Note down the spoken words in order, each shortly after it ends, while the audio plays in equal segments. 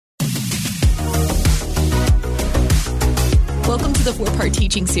to the 4-part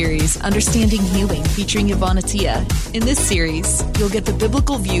teaching series, Understanding Healing, featuring Yvon and Attia. In this series, you'll get the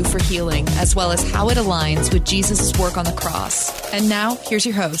biblical view for healing, as well as how it aligns with Jesus' work on the cross. And now, here's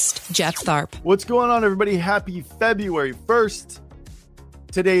your host, Jeff Tharp. What's going on, everybody? Happy February 1st.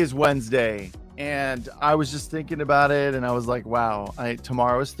 Today is Wednesday, and I was just thinking about it, and I was like, wow,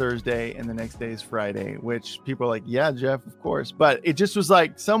 tomorrow is Thursday, and the next day is Friday, which people are like, yeah, Jeff, of course. But it just was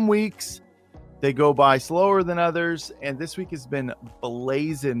like some weeks, they go by slower than others, and this week has been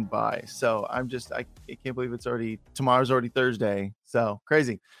blazing by. So I can't believe tomorrow's already Thursday. So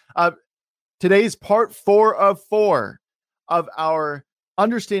crazy. Today's part 4 of 4 of our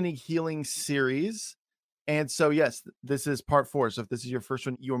Understanding Healing series. And so, yes, this is part 4. So if this is your first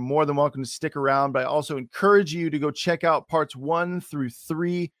one, you're more than welcome to stick around. But I also encourage you to go check out parts 1 through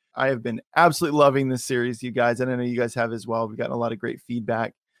 3. I have been absolutely loving this series, you guys. And I know you guys have as well. We've gotten a lot of great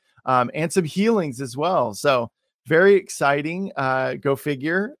feedback. And some healings as well. So very exciting. Go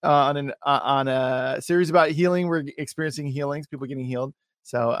figure on a series about healing. We're experiencing healings, people getting healed.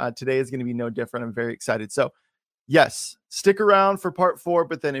 So today is going to be no different. I'm very excited. So yes, stick around for part 4.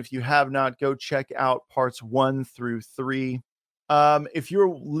 But then if you have not, go check out parts 1 through 3. If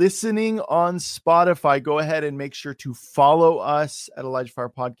you're listening on Spotify, go ahead and make sure to follow us at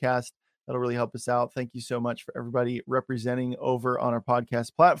ElijahFire Podcast. That'll really help us out. Thank you so much for everybody representing over on our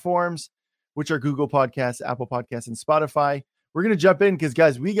podcast platforms, which are Google Podcasts, Apple Podcasts, and Spotify. We're going to jump in because,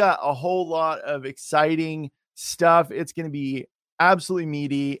 guys, we got a whole lot of exciting stuff. It's going to be absolutely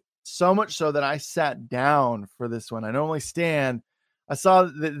meaty, so much so that I sat down for this one. I normally stand. I saw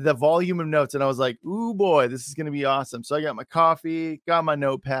the volume of notes, and I was like, ooh, boy, this is going to be awesome. So I got my coffee, got my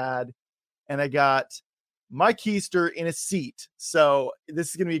notepad, and I got my keister in a seat. So this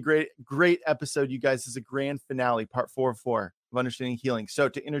is going to be a great episode, you guys. This is a grand finale, part 4 of 4 of Understanding Healing. So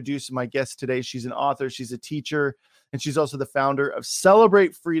to introduce my guest today, she's an author, she's a teacher, and she's also the founder of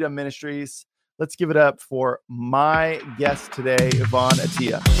Celebrate Freedom Ministries. Let's give it up for my guest today, Yvon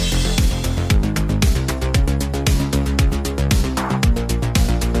Attia.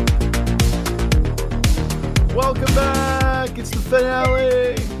 Welcome back. It's the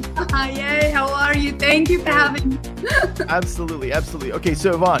finale. Yay, how are you? Thank you for having me. Absolutely. Okay,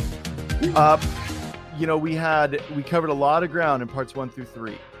 so Yvon, we covered a lot of ground in parts 1 through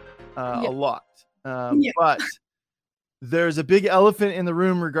 3, a lot. But there's a big elephant in the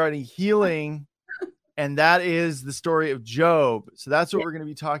room regarding healing, and that is the story of Job. So that's what we're going to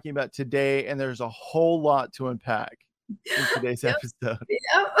be talking about today, and there's a whole lot to unpack in today's episode.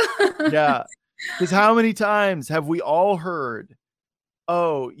 Yeah, because how many times have we all heard,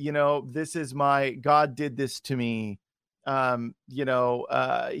 oh, this is my God did this to me.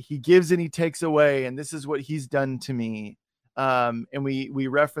 He gives and he takes away, and this is what he's done to me. And we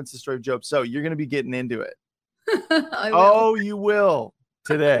reference the story of Job. So you're going to be getting into it. Oh, you will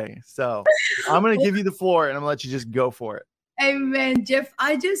today. So I'm going to give you the floor, and I'm going to let you just go for it. Amen, Jeff.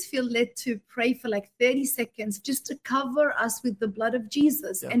 I just feel led to pray for like 30 seconds just to cover us with the blood of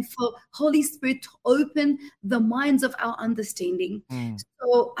Jesus and for Holy Spirit to open the minds of our understanding.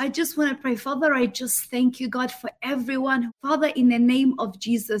 So I just want to pray. Father, I just thank you, God, for everyone. Father, in the name of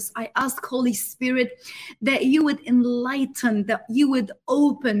Jesus, I ask Holy Spirit that you would enlighten, that you would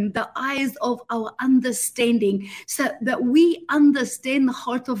open the eyes of our understanding so that we understand the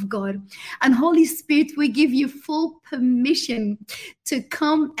heart of God. And Holy Spirit, we give you full permission to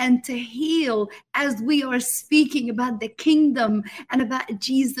come and to heal as we are speaking about the kingdom and about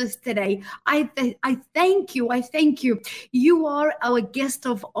Jesus today. I thank you. You are our guest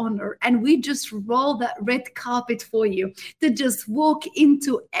of honor, and we just roll that red carpet for you to just walk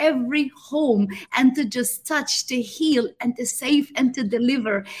into every home and to just touch, to heal, and to save, and to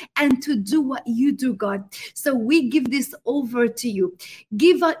deliver, and to do what you do, God. So we give this over to you.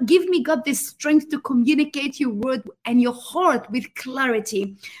 Give me, God, this strength to communicate your word and your heart with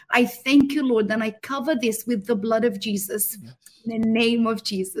clarity. I thank you, Lord, and I cover this with the blood of Jesus. Yes. In the name of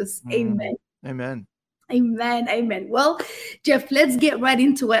Jesus. Amen. Amen. Amen. Well, Jeff, let's get right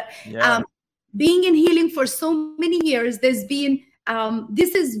into it. Yeah. Being in healing for so many years, this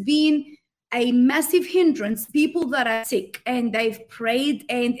has been a massive hindrance. People that are sick and they've prayed,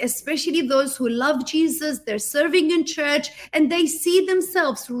 and especially those who love Jesus, they're serving in church and they see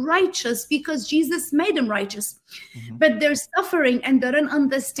themselves righteous because Jesus made them righteous. But they're suffering and they don't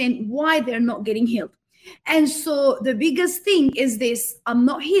understand why they're not getting healed. And so the biggest thing is this: I'm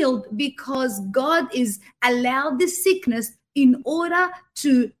not healed because God is allowed this sickness in order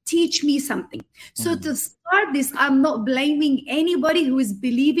to teach me something. So to start this, I'm not blaming anybody who is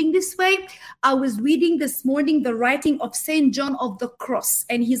believing this way. I was reading this morning the writing of St. John of the Cross,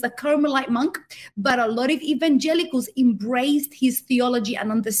 and he's a Carmelite monk, but a lot of evangelicals embraced his theology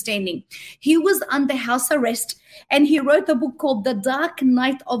and understanding. He was under house arrest, and he wrote a book called The Dark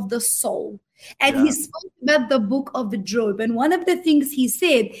Night of the Soul. And he spoke about the book of Job. And one of the things he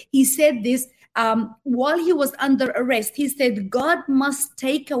said this, while he was under arrest, he said, God must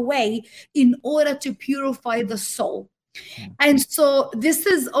take away in order to purify the soul. And so this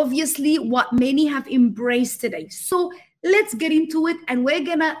is obviously what many have embraced today. So let's get into it, and we're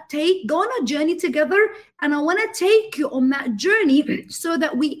gonna go on a journey together, and I want to take you on that journey so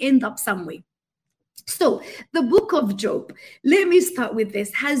that we end up somewhere. So the book of Job, let me start with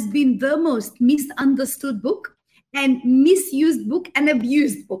this, has been the most misunderstood book and misused book and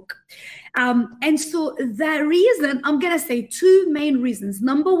abused book. And so the reason, I'm going to say two main reasons.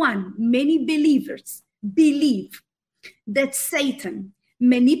 Number one, many believers believe that Satan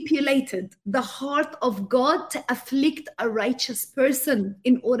manipulated the heart of God to afflict a righteous person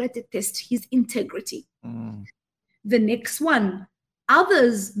in order to test his integrity. The next one,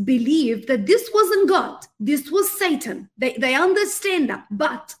 others believe that this wasn't God, this was Satan. They understand that,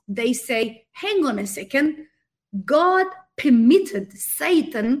 but they say, hang on a second, God permitted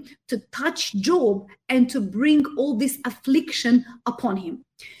Satan to touch Job and to bring all this affliction upon him.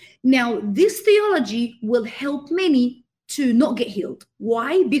 Now, this theology will help many to not get healed.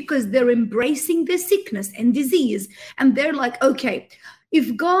 Why? Because they're embracing their sickness and disease. And they're like, okay,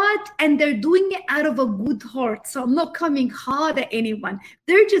 if God, and they're doing it out of a good heart, so I'm not coming hard at anyone.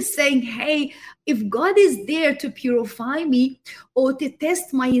 They're just saying, hey, if God is there to purify me or to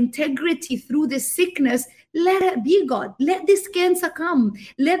test my integrity through this sickness, let it be, God. Let this cancer come.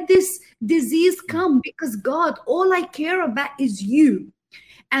 Let this disease come, because God, all I care about is you.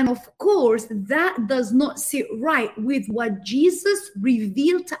 And of course, that does not sit right with what Jesus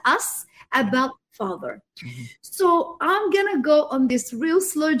revealed to us about Father. So I'm going to go on this real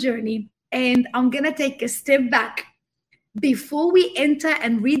slow journey, and I'm going to take a step back. Before we enter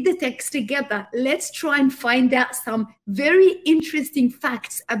and read the text together, let's try and find out some very interesting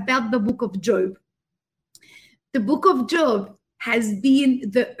facts about the book of Job. The book of Job has been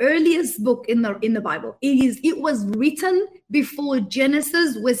the earliest book in the Bible. It was written before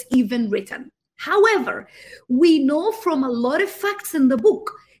Genesis was even written. However, we know from a lot of facts in the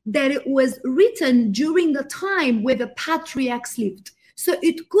book that it was written during the time where the patriarchs lived. So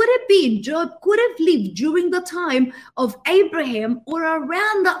it could have been, Job could have lived during the time of Abraham or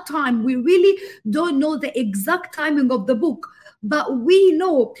around that time. We really don't know the exact timing of the book, but we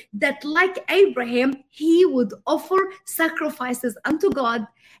know that like Abraham, he would offer sacrifices unto God.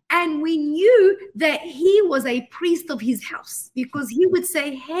 And we knew that he was a priest of his house, because he would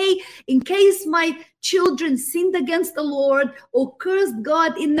say, hey, in case my children sinned against the Lord or cursed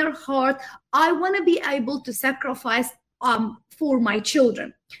God in their heart, I want to be able to sacrifice for my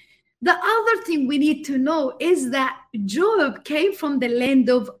children. The other thing we need to know is that Job came from the land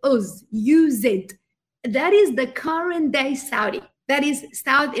of Uz, U-Z. That is the current day Saudi. That is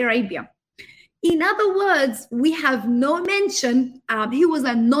Saudi Arabia. In other words, we have no mention, he was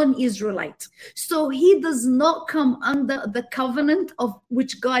a non-Israelite. So he does not come under the covenant of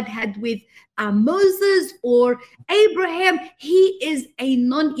which God had with Moses or Abraham. He is a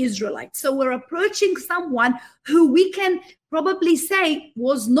non-Israelite. So we're approaching someone who we can probably say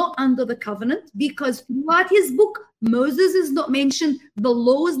was not under the covenant, because throughout his book, Moses is not mentioned, the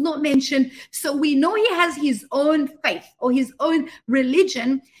law is not mentioned. So we know he has his own faith or his own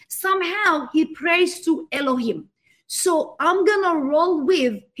religion. Somehow he prays to Elohim. So I'm going to roll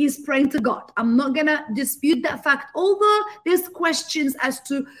with he's praying to God. I'm not going to dispute that fact, although there's questions as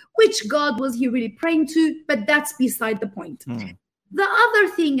to which God was he really praying to, but that's beside the point. The other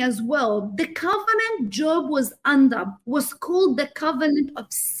thing as well, the covenant Job was under was called the covenant of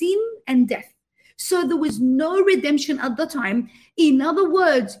sin and death. So there was no redemption at the time. In other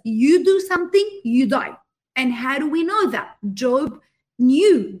words, you do something, you die. And how do we know that? Job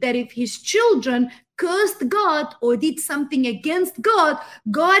knew that if his children cursed God or did something against God,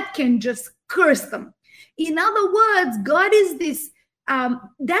 God can just curse them. In other words, God is this,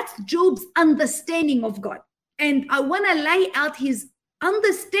 that's Job's understanding of God. And I want to lay out his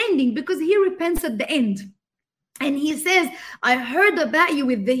understanding, because he repents at the end. And he says, I heard about you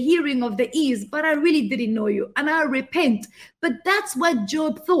with the hearing of the ears, but I really didn't know you, and I repent. But that's what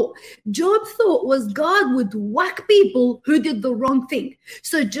Job thought. Job thought was God would whack people who did the wrong thing.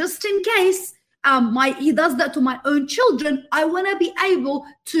 So just in case, he does that to my own children. I want to be able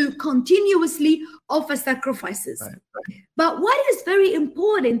to continuously offer sacrifices. Right. But what is very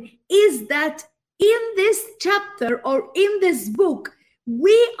important is that in this chapter or in this book,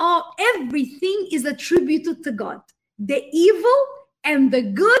 everything is attributed to God. The evil and the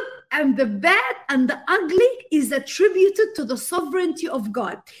good and the bad and the ugly is attributed to the sovereignty of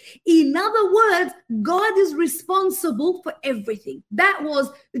God. In other words, God is responsible for everything. That was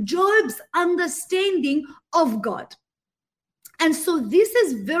Job's understanding of God. And so this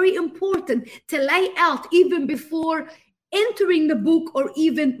is very important to lay out even before entering the book or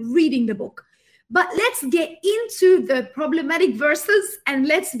even reading the book. But let's get into the problematic verses and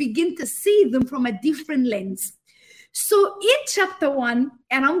let's begin to see them from a different lens. So in chapter 1,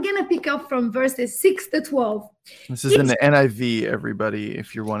 and I'm going to pick up from verses 6 to 12. This is in the NIV, everybody,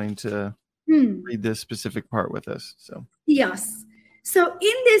 if you're wanting to read this specific part with us. So yes. So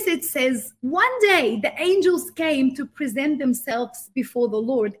in this, it says, one day the angels came to present themselves before the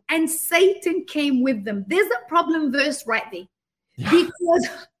Lord, and Satan came with them. There's a problem verse right there. Yeah. Because,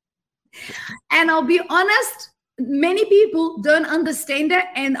 and I'll be honest, many people don't understand it,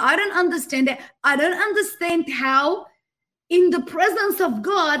 and I don't understand it. I don't understand how in the presence of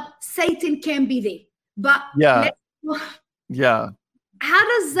God, Satan can be there. But how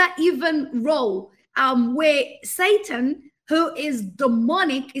does that even roll? Where Satan, who is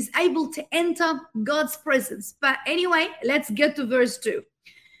demonic, is able to enter God's presence. But anyway, let's get to verse 2.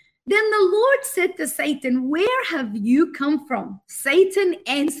 Then the Lord said to Satan, "Where have you come from?" Satan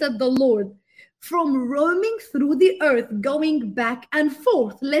answered the Lord, "From roaming through the earth, going back and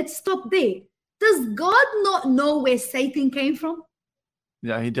forth." Let's stop there. Does God not know where Satan came from?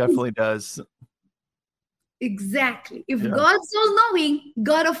 Yeah, he definitely does. Exactly. If God's all-knowing,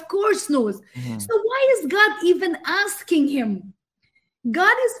 God of course knows. So why is God even asking him?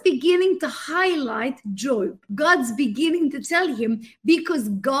 God is beginning to highlight Job. God's beginning to tell him, because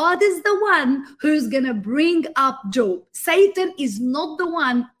God is the one who's going to bring up Job. Satan is not the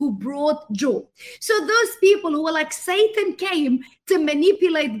one who brought Job. So those people who were like, Satan came to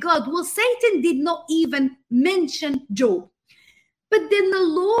manipulate God. Well, Satan did not even mention Job. But then the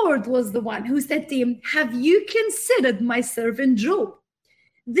Lord was the one who said to him, "Have you considered my servant Job?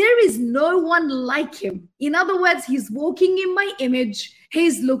 There is no one like him." In other words, he's walking in my image.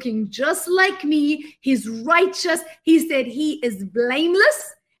 He's looking just like me. He's righteous. He said he is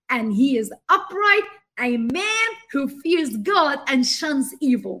blameless and he is upright, a man who fears God and shuns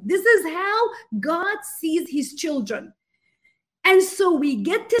evil. This is how God sees his children. And so we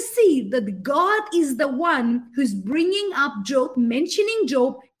get to see that God is the one who's bringing up Job, mentioning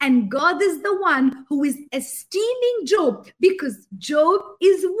Job, and God is the one who is esteeming Job because Job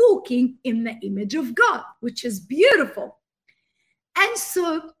is walking in the image of God, which is beautiful. And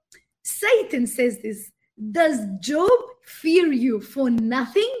so Satan says this, "Does Job fear you for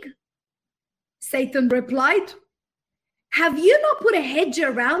nothing?" Satan replied, "Have you not put a hedge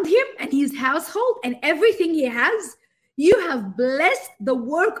around him and his household and everything he has? You have blessed the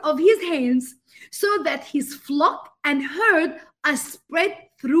work of his hands so that his flock and herd are spread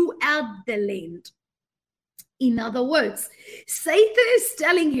throughout the land." In other words, Satan is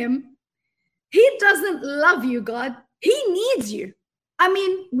telling him, he doesn't love you, God. He needs you. I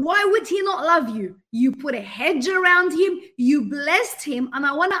mean, why would he not love you? You put a hedge around him, you blessed him, and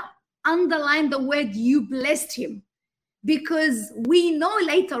I want to underline the word "you blessed him," because we know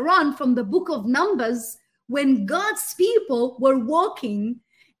later on from the book of Numbers, when God's people were walking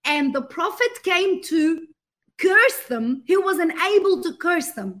and the prophet came to curse them, he wasn't able to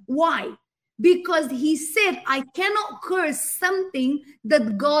curse them. Why? Because he said, "I cannot curse something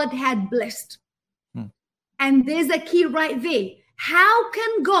that God had blessed." And there's a key right there. How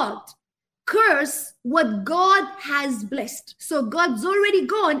can God curse what God has blessed? So God's already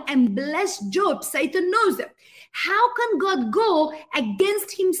gone and blessed Job. Satan knows it. How can God go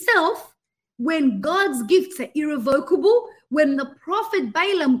against himself when God's gifts are irrevocable, when the prophet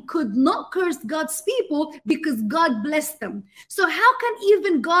Balaam could not curse God's people because God blessed them? So how can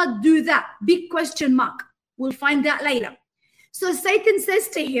even God do that? Big question mark. We'll find out later. So Satan says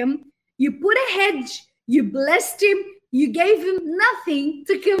to him, "You put a hedge, you blessed him, you gave him nothing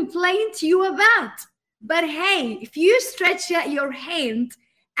to complain to you about. But hey, if you stretch out your hand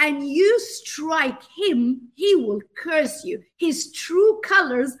and you strike him, he will curse you. His true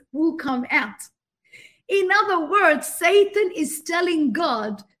colors will come out." In other words, Satan is telling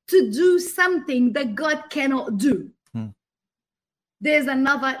God to do something that God cannot do. There's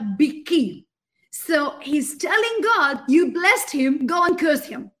another big key. So he's telling God, "You blessed him, go and curse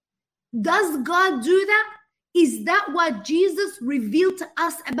him." Does God do that? Is that what Jesus revealed to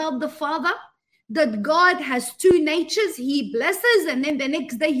us about the Father? that God has two natures. He blesses and then the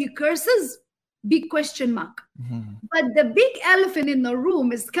next day he curses? Big question mark. But the big elephant in the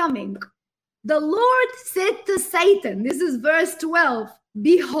room is coming. The Lord said to Satan, this is verse 12,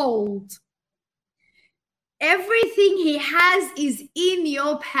 behold, everything he has is in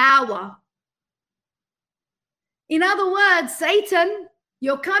your power. In other words, Satan,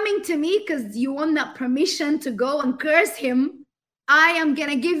 you're coming to me because you want that permission to go and curse him. I am going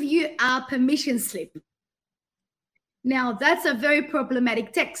to give you a permission slip. Now, that's a very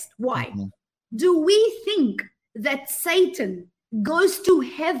problematic text. Why? Do we think that Satan goes to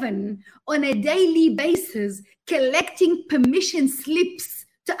heaven on a daily basis collecting permission slips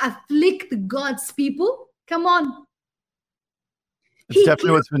to afflict God's people? Come on. It's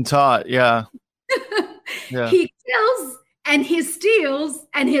definitely what's been taught. Yeah. He kills and he steals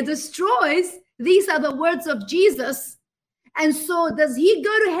and he destroys. These are the words of Jesus. And so does he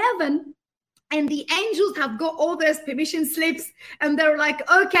go to heaven and the angels have got all those permission slips and they're like,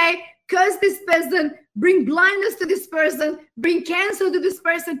 okay, curse this person, bring blindness to this person, bring cancer to this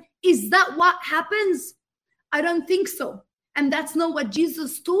person. Is that what happens? I don't think so. And that's not what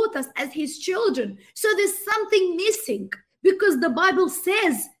Jesus taught us as his children. So there's something missing because the Bible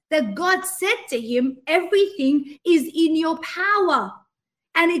says that God said to him, everything is in your power.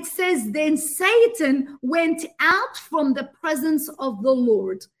 And it says, then Satan went out from the presence of the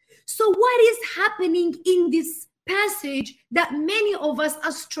Lord. So what is happening in this passage that many of us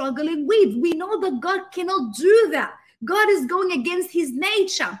are struggling with? We know that God cannot do that. God is going against his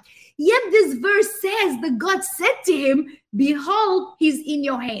nature. Yet this verse says that God said to him, behold, he's in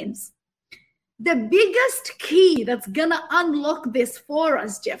your hands. The biggest key that's going to unlock this for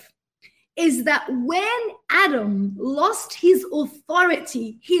us, Jeff, is that when Adam lost his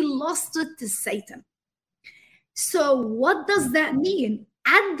authority, he lost it to Satan. So what does that mean?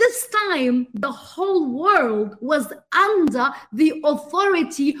 At this time, the whole world was under the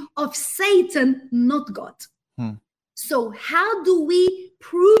authority of Satan, not God. So how do we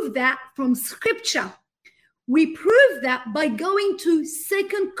prove that from Scripture? We prove that by going to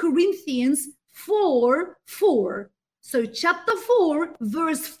 2 Corinthians 4:4. So chapter 4,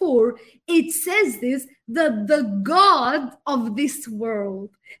 verse 4, it says this, that the God of this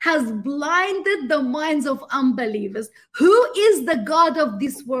world has blinded the minds of unbelievers. Who is the God of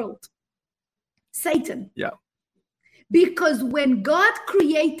this world? Satan. Yeah. Because when God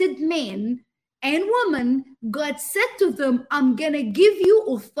created man and woman, God said to them, I'm going to give you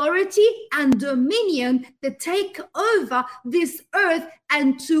authority and dominion to take over this earth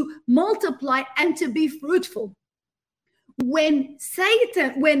and to multiply and to be fruitful. When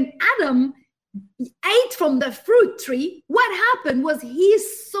Adam ate from the fruit tree, what happened was he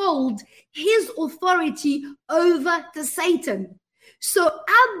sold his authority over to Satan. So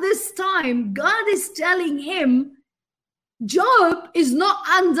at this time, God is telling him, Job is not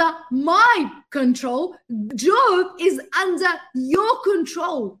under my control. Job is under your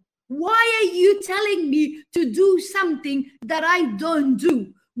control. Why are you telling me to do something that I don't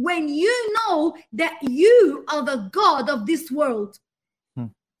do when you know that you are the God of this world?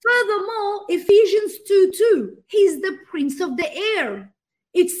 Furthermore, Ephesians 2:2, he's the prince of the air.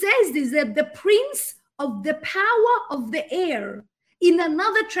 It says this, that the prince of the power of the air. In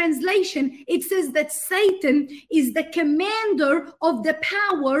another translation, it says that Satan is the commander of the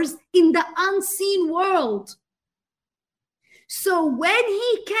powers in the unseen world. So when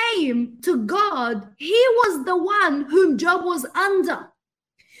he came to God, he was the one whom Job was under.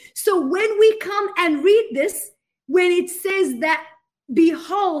 So when we come and read this, when it says that,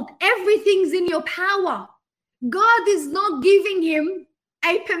 behold, everything's in your power, God is not giving him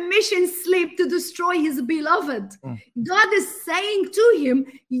a permission slip to destroy his beloved. God is saying to him,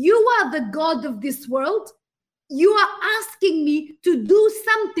 you are the God of this world. You are asking me to do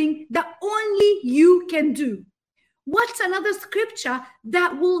something that only you can do. What's another scripture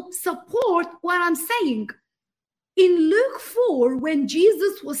that will support what I'm saying? In Luke 4, when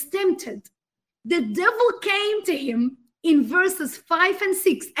Jesus was tempted, the devil came to him in verses 5 and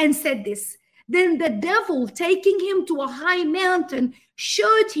 6 and said this. Then the devil, taking him to a high mountain,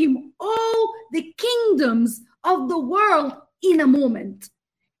 showed him all the kingdoms of the world in a moment.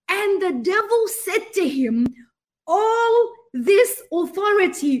 And the devil said to him, all this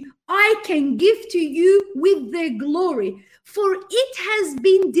authority I can give to you with their glory, for it has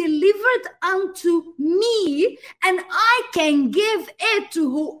been delivered unto me, and I can give it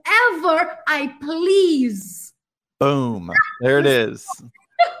to whoever I please. Boom. There it is.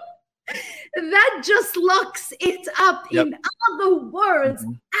 That just locks it up. Yep. In other words,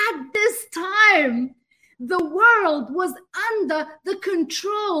 at this time, the world was under the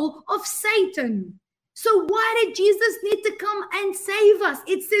control of Satan. So why did Jesus need to come and save us?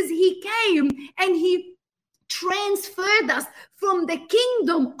 It says he came and he transferred us from the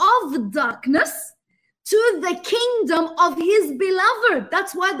kingdom of darkness to the kingdom of his beloved.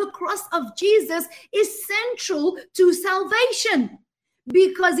 That's why the cross of Jesus is central to salvation,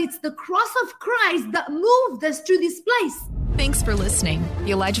 because it's the cross of Christ that moved us to this place. Thanks for listening.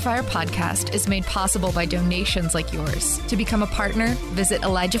 The ElijahFire podcast is made possible by donations like yours. To become a partner, visit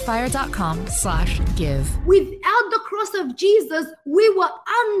ElijahFire.com/give. Without the cross of Jesus, we were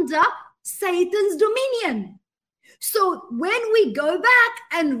under Satan's dominion. So when we go back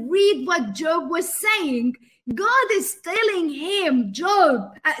and read what Job was saying, God is telling him,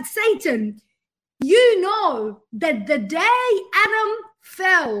 Satan, you know that the day Adam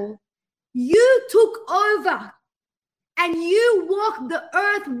fell, you took over and you walked the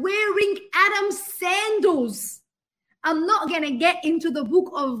earth wearing Adam's sandals. I'm not going to get into the book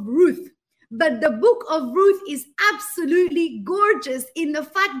of Ruth, but the book of Ruth is absolutely gorgeous in the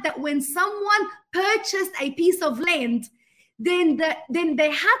fact that when someone purchased a piece of land, then they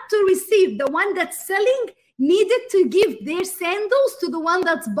had to receive, the one that's selling needed to give their sandals to the one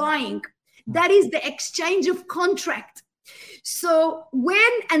that's buying. That is the exchange of contract. So we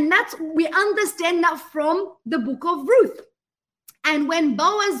understand that from the book of Ruth. And when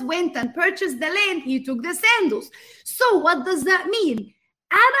Boaz went and purchased the land, he took the sandals. So what does that mean?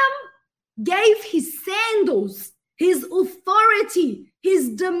 Adam gave his sandals, his authority, his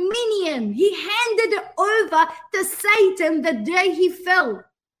dominion. He handed it over to Satan the day he fell.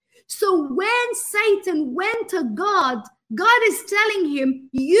 So when Satan went to God, God is telling him,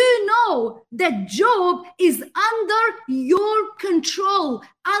 you know that Job is under your control,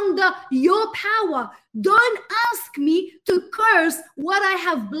 under your power. Don't ask me to curse what I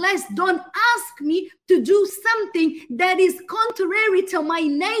have blessed. Don't ask me to do something that is contrary to my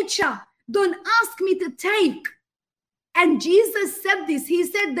nature. Don't ask me to take. And Jesus said this. He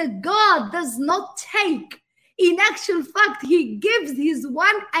said that God does not take. In actual fact, he gives his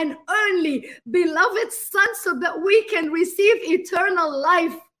one and only beloved son so that we can receive eternal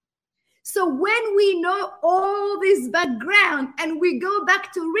life. So when we know all this background and we go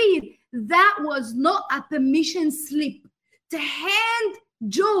back to read, that was not a permission slip to hand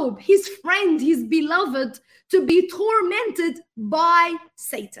Job, his friend, his beloved, to be tormented by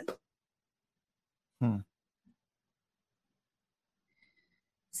Satan.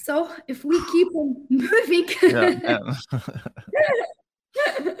 So if we keep on moving,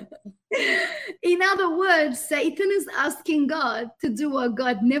 in other words, Satan is asking God to do what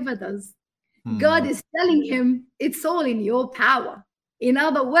God never does. God is telling him it's all in your power. In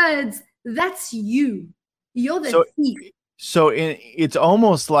other words, that's you. You're the thief. So it's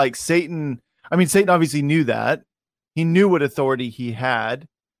almost like Satan. I mean, Satan obviously knew that. He knew what authority he had,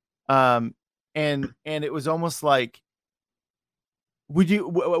 and it was almost like.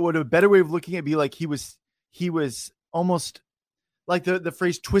 Would a better way of looking at it be like he was almost like the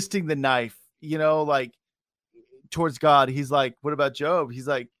phrase twisting the knife, like towards God. He's like, what about Job? He's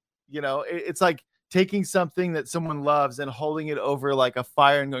like, it's like taking something that someone loves and holding it over like a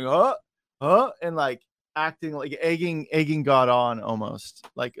fire and going, and like acting like egging God on almost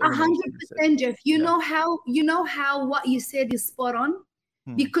like 100%, Jeff. You know how what you said is spot on,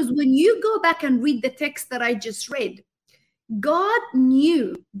 because when you go back and read the text that I just read, God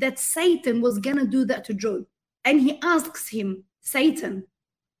knew that Satan was going to do that to Job. And he asks him, Satan,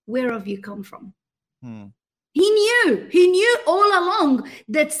 where have you come from? He knew all along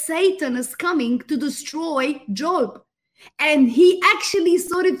that Satan is coming to destroy Job. And he actually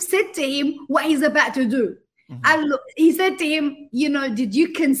sort of said to him what he's about to do. And he said to him, did you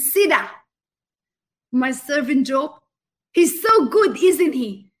consider my servant Job? He's so good, isn't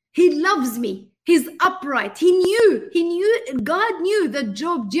he? He loves me. He's upright. He knew, God knew that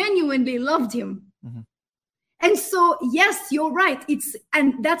Job genuinely loved him. And so, yes, you're right.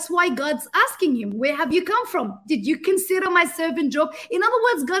 And that's why God's asking him, where have you come from? Did you consider my servant Job? In other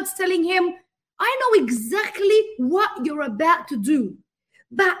words, God's telling him, I know exactly what you're about to do,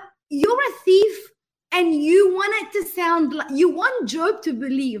 but you're a thief and you want it to sound like, you want Job to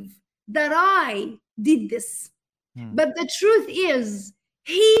believe that I did this. But the truth is,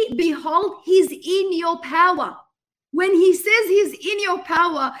 behold, he's in your power. When he says he's in your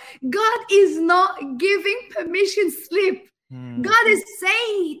power, God is not giving permission slip. God is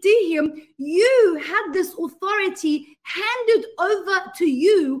saying to him, you had this authority handed over to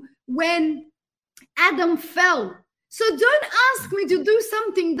you when Adam fell. So don't ask me to do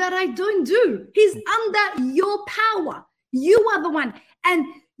something that I don't do. He's under your power. You are the one. And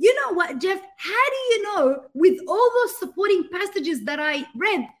You know what, Jeff? How do you know with all those supporting passages that I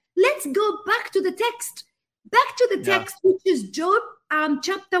read? Let's go back to the text. Back to the text, which is Job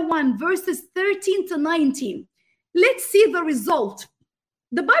chapter 1, verses 13 to 19. Let's see the result.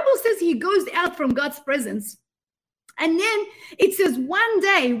 The Bible says he goes out from God's presence. And then it says one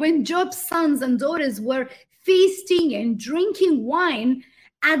day when Job's sons and daughters were feasting and drinking wine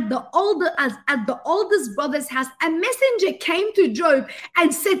at the oldest brother's house, a messenger came to Job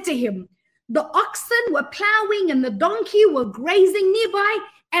and said to him, the oxen were plowing and the donkey were grazing nearby,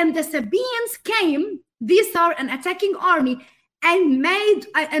 and the Sabaeans came, these are an attacking army,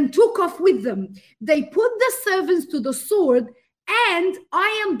 and took off with them. They put the servants to the sword, and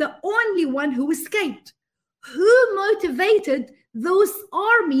I am the only one who escaped. Who motivated those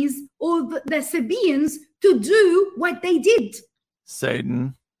armies or the Sabaeans to do what they did?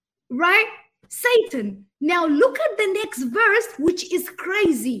 Satan. Right? Satan. Now look at the next verse, which is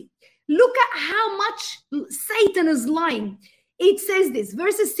crazy. Look at how much Satan is lying. It says this,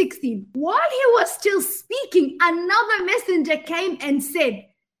 verses 16. While he was still speaking, another messenger came and said,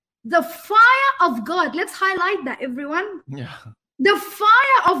 the fire of God, let's highlight that, everyone. Yeah. The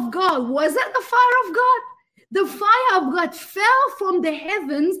fire of God, was that the fire of God? The fire of God fell from the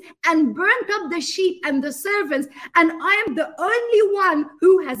heavens and burnt up the sheep and the servants, and I am the only one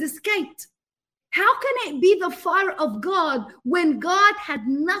who has escaped. How can it be the fire of God when God had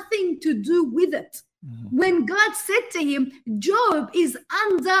nothing to do with it? Mm-hmm. When God said to him, Job is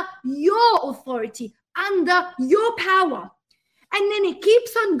under your authority, under your power. And then it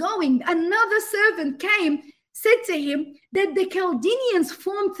keeps on going. Another servant came, said to him that the Chaldeans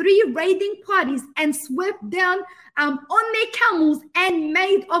formed 3 raiding parties and swept down on their camels and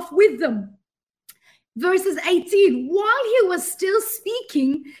made off with them. Verses 18, while he was still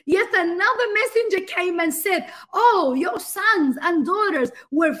speaking, yet another messenger came and said, oh, your sons and daughters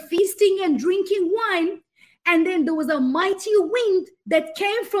were feasting and drinking wine. And then there was a mighty wind that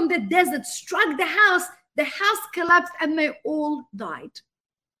came from the desert, struck the house collapsed, and they all died.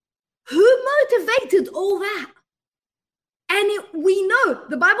 Who motivated all that? And we know,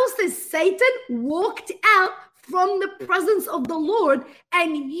 the Bible says Satan walked out from the presence of the Lord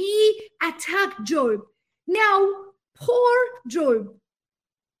and he attacked Job. Now, poor Job.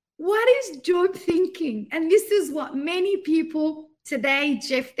 What is Job thinking? And this is what many people today,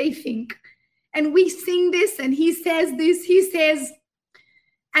 Jeff, they think. And we sing this and he says this. He says,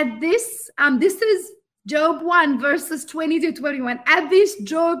 at this, this is Job 1, verses 20 to 21. At this,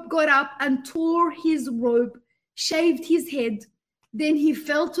 Job got up and tore his robe, shaved his head. Then he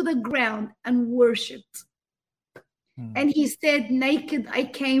fell to the ground and worshipped. And he said, naked I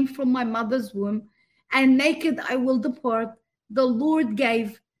came from my mother's womb, and naked I will depart. The Lord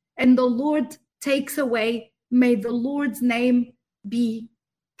gave, and the Lord takes away. May the Lord's name be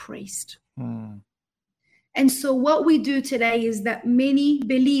praised. And so what we do today is that many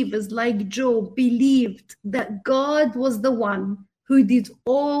believers like Job believed that God was the one who did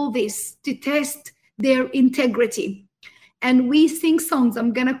all this to test their integrity. And we sing songs.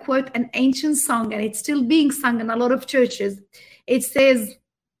 I'm going to quote an ancient song, and it's still being sung in a lot of churches. It says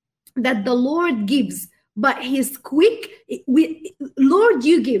that the Lord gives, but he's quick. Lord,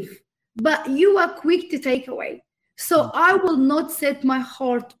 you give, but you are quick to take away. So I will not set my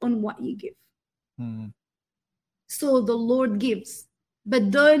heart on what you give. So the Lord gives, but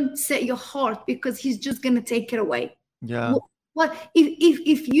don't set your heart because he's just going to take it away. Yeah. What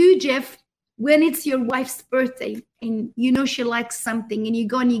if you, Jeff, when it's your wife's birthday and you know she likes something and you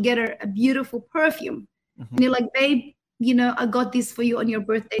go and you get her a beautiful perfume and you're like, babe, you know, I got this for you on your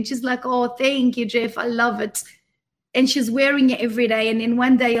birthday. And she's like, oh, thank you, Jeff. I love it. And she's wearing it every day. And then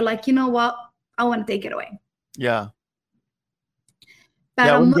one day you're like, you know what? I want to take it away. Yeah. But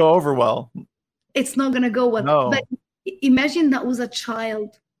it wouldn't go over well. It's not going to go well. No. But imagine that was a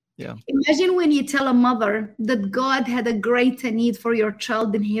child. Yeah. Imagine when you tell a mother that God had a greater need for your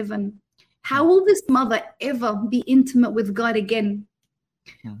child in heaven. How will this mother ever be intimate with God again?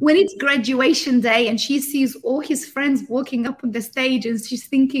 When it's graduation day and she sees all his friends walking up on the stage and she's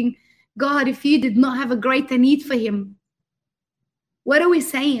thinking, God, if you did not have a greater need for him, what are we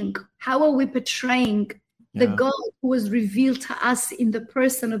saying? How are we portraying the God who was revealed to us in the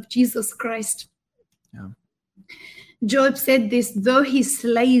person of Jesus Christ? Yeah. Job said this, though he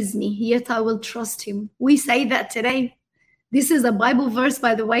slays me, yet I will trust him. We say that today. This is a Bible verse,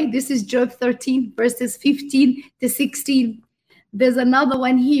 by the way. This is Job 13, verses 15 to 16. There's another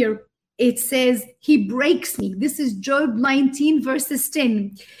one here. It says, he breaks me. This is Job 19, verses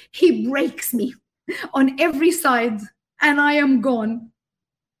 10. He breaks me on every side, and I am gone.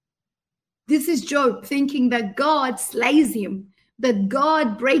 This is Job thinking that God slays him. that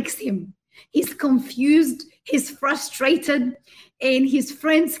God breaks him. He's confused, he's frustrated, and his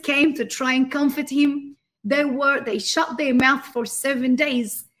friends came to try and comfort him. They shut their mouth for 7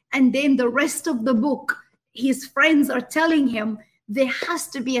 days. And then the rest of the book, his friends are telling him there has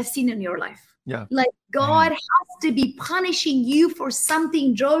to be a sin in your life. Yeah. Like God has to be punishing you for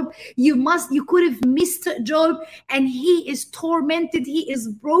something, Job. You could have missed Job, and he is tormented. He is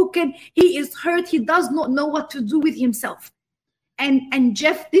broken. He is hurt. He does not know what to do with himself. And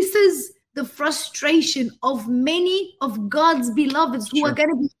Jeff, this is the frustration of many of God's beloveds who are going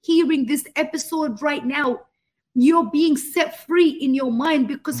to be hearing this episode right now. You're being set free in your mind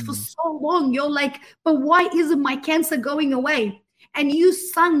because for so long you're like, but why isn't my cancer going away? And you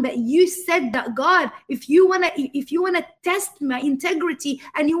sang that, you said that, God, if you wanna test my integrity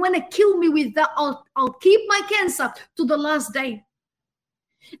and you wanna kill me with that, I'll keep my cancer to the last day.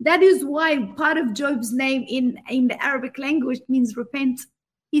 That is why part of Job's name in the Arabic language means repent.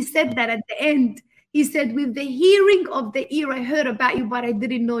 He said that at the end. He said, with the hearing of the ear, I heard about you, but I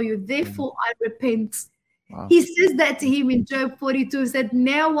didn't know you. Therefore, I repent. Wow. He says that to him in Job 42, said,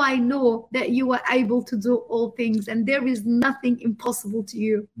 now I know that you are able to do all things and there is nothing impossible to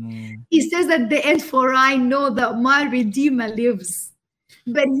you. He says at the end, for I know that my Redeemer lives.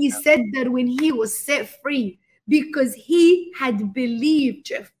 But he said that when he was set free, because he had believed,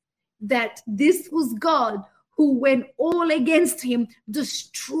 Jeff, that this was God who went all against him,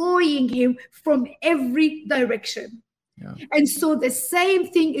 destroying him from every direction. Yeah. And so the same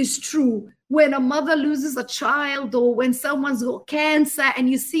thing is true when a mother loses a child or when someone's got cancer and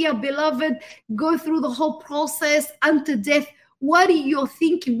you see a beloved go through the whole process unto death. What are you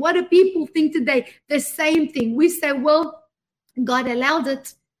thinking? What do people think today? The same thing. We say, well, God allowed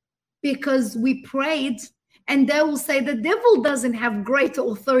it because we prayed. And they will say the devil doesn't have greater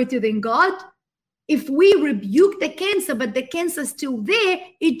authority than God. If we rebuke the cancer, but the cancer is still there,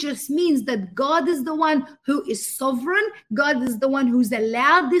 it just means that God is the one who is sovereign. God is the one who's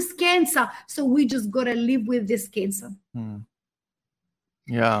allowed this cancer. So we just got to live with this cancer.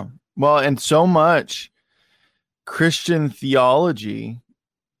 Yeah. Well, and so much Christian theology,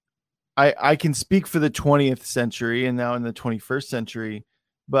 I can speak for the 20th century and now in the 21st century,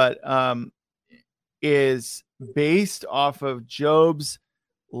 but is based off of Job's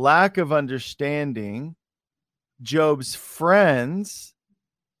lack of understanding, Job's friends,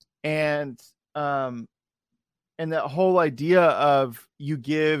 and that whole idea of you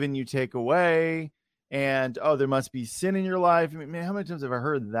give and you take away, and there must be sin in your life. I mean, man, how many times have I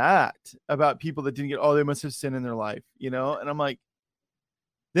heard that about people that didn't get? They must have sin in their life, And I'm like,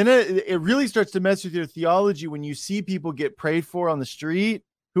 then it really starts to mess with your theology when you see people get prayed for on the street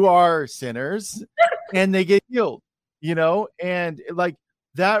who are sinners, and they get healed, and like.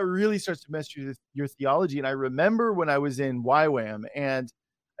 That really starts to mess with your theology. And I remember when I was in YWAM, and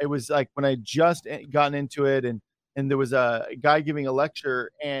it was like when I just gotten into it, and there was a guy giving a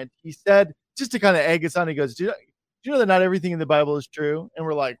lecture, and he said, just to kind of egg us on, he goes, do you know that not everything in the Bible is true? And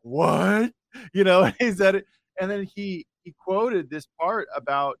we're like, what? And he said it. And then he quoted this part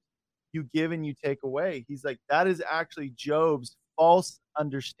about you give and you take away. He's like, that is actually Job's false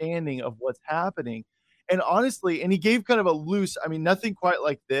understanding of what's happening. And honestly, and he gave kind of a loose, nothing quite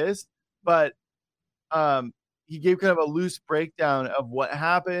like this, but he gave kind of a loose breakdown of what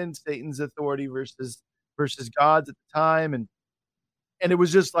happened, Satan's authority versus God's at the time. And it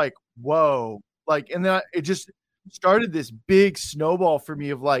was just like, whoa. And then it just started this big snowball for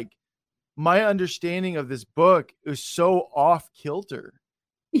me of like, my understanding of this book is so off kilter.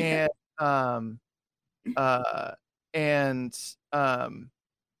 Yeah.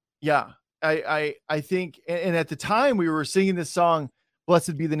 Yeah. I think, and at the time we were singing this song,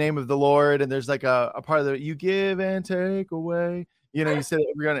 blessed be the name of the Lord. And there's like a part of you give and take away, you said it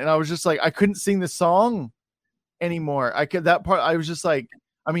every, and I was just like, I couldn't sing the song anymore. That part, I was just like,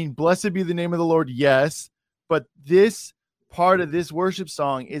 blessed be the name of the Lord. Yes. But this part of this worship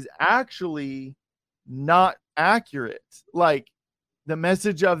song is actually not accurate. Like the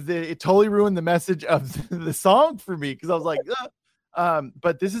message of it totally ruined the message of the song for me. Cause I was like,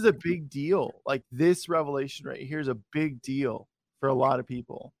 but this is a big deal. Like this revelation right here is a big deal for a lot of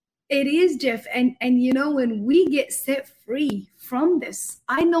people. It is, Jeff. And when we get set free from this,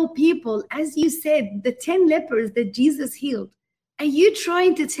 I know people, as you said, the 10 lepers that Jesus healed. Are you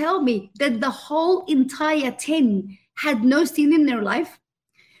trying to tell me that the whole entire 10 had no sin in their life?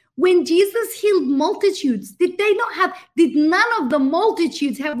 When Jesus healed multitudes, did none of the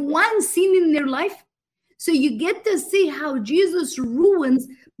multitudes have one sin in their life? So you get to see how Jesus ruins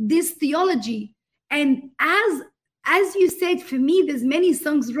this theology. And as as you said, for me, there's many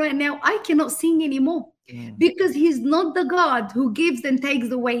songs right now I cannot sing anymore because he's not the God who gives and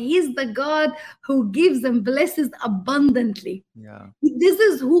takes away. He's the God who gives and blesses abundantly. Yeah. This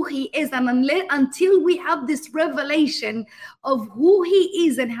is who he is. And until we have this revelation of who he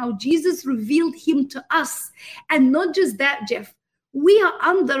is and how Jesus revealed him to us, and not just that, Jeff, we are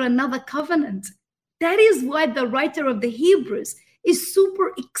under another covenant. That is why the writer of the Hebrews is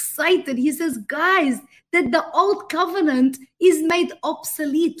super excited. He says, guys, that the old covenant is made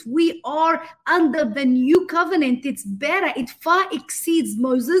obsolete. We are under the new covenant. It's better. It far exceeds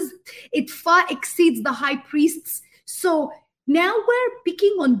Moses. It far exceeds the high priests. So now we're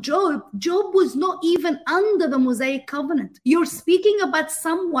picking on Job. Job was not even under the Mosaic covenant. You're speaking about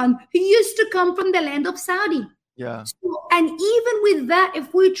someone who used to come from the land of Saudi. Yeah. So, and even with that,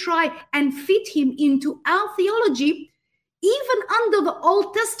 if we try and fit him into our theology, even under the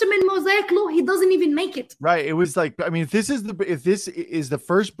Old Testament Mosaic law, he doesn't even make it. Right. It was like, I mean, if this is the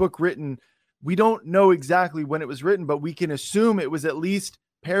first book written, we don't know exactly when it was written, but we can assume it was at least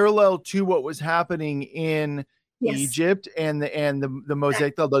parallel to what was happening in Egypt and the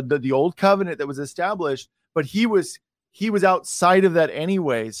Mosaic, the old covenant that was established. But he was outside of that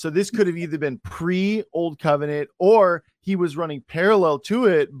anyway. So this could have either been pre-old covenant or he was running parallel to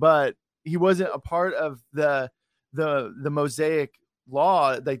it, but he wasn't a part of the Mosaic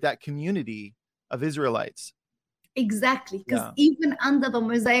law, like that community of Israelites. Exactly. Because even under the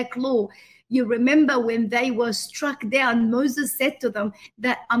Mosaic law, you remember when they were struck down, Moses said to them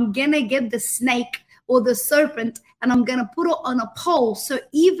that I'm going to get the snake or the serpent and I'm going to put it on a pole. So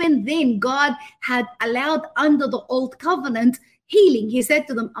even then, God had allowed under the old covenant healing. He said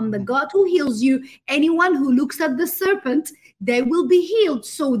to them, I'm the God who heals you. Anyone who looks at the serpent, they will be healed.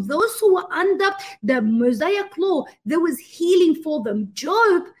 So those who were under the Mosaic law, there was healing for them.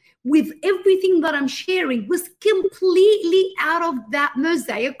 Job, with everything that I'm sharing, was completely out of that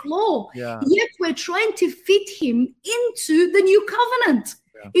Mosaic law. Yeah. Yet we're trying to fit him into the new covenant.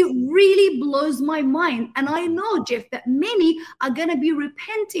 It really blows my mind. And I know, Jeff, that many are going to be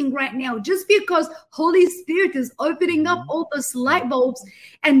repenting right now just because Holy Spirit is opening up all those light bulbs.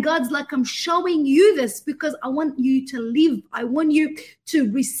 And God's like, I'm showing you this because I want you to live. I want you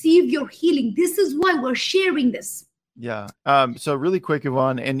to receive your healing. This is why we're sharing this. Yeah. So really quick,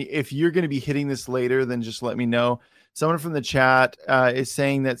 Yvon, and if you're going to be hitting this later, then just let me know. Someone from the chat is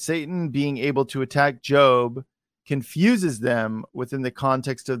saying that Satan being able to attack Job confuses them within the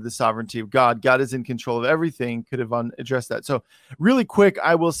context of the sovereignty of God. God is in control of everything. Could Yvon address that? So really quick,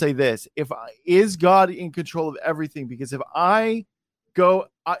 I will say this. Is God in control of everything? Because if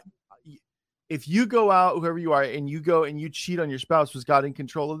you go out, whoever you are, and you go and you cheat on your spouse, was God in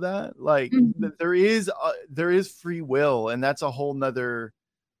control of that? Like there is free will, and that's a whole nother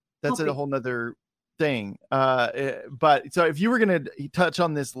thing. But so if you were going to touch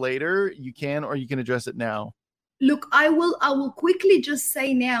on this later, you can, or you can address it now. Look, I will quickly just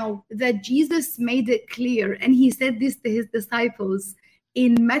say now that Jesus made it clear, and he said this to his disciples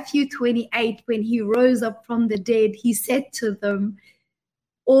in Matthew 28, when he rose up from the dead. He said to them,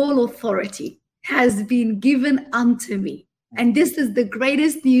 all authority has been given unto me. And this is the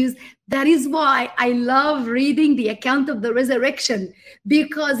greatest news. That is why I love reading the account of the resurrection,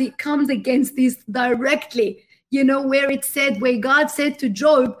 because it comes against this directly. You know, where God said to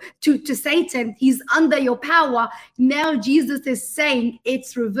Job, to Satan, he's under your power. Now Jesus is saying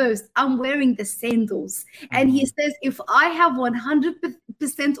it's reversed. I'm wearing the sandals. And he says, if I have 100%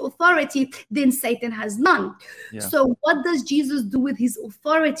 authority, then Satan has none. Yeah. So what does Jesus do with his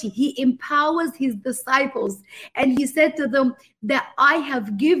authority? He empowers his disciples. And he said to them that I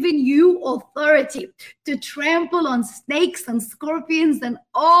have given you authority to trample on snakes and scorpions and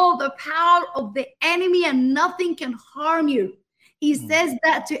all the power of the enemy, and nothing can harm you. He says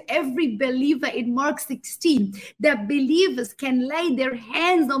that to every believer in Mark 16, that believers can lay their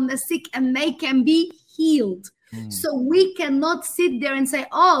hands on the sick and they can be healed. So we cannot sit there and say,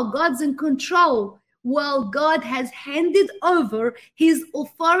 oh, God's in control. Well, God has handed over his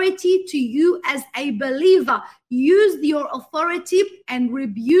authority to you as a believer. Use your authority and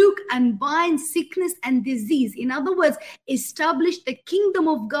rebuke and bind sickness and disease. In other words, establish the kingdom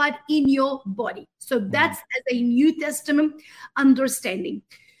of God in your body. So that's as a New Testament understanding.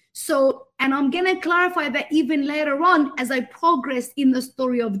 So, and I'm going to clarify that even later on as I progress in the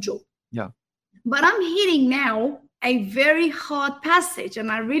story of Job. Yeah. But I'm hitting now a very hard passage,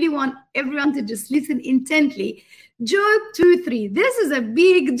 and I really want everyone to just listen intently. Job 2:3. This is a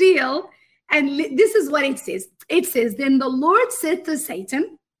big deal, and this is what it says. It says, then the Lord said to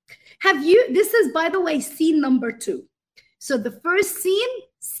Satan, this is, by the way, scene number 2. So the first scene,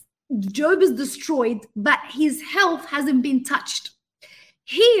 Job is destroyed, but his health hasn't been touched.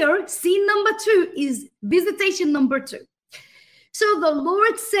 Here, scene number 2 is visitation number 2. So the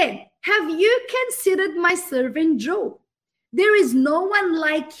Lord said, have you considered my servant Job? There is no one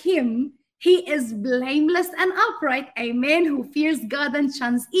like him. He is blameless and upright, a man who fears God and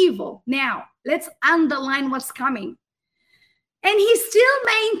shuns evil. Now, let's underline what's coming. And he still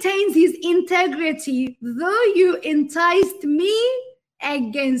maintains his integrity, though you enticed me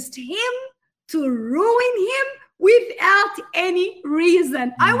against him to ruin him without any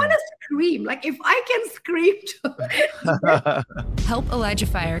reason. I want to scream. Like, if I can scream. Help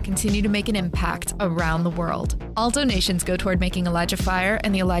ElijahFire continue to make an impact around the world. All donations go toward making ElijahFire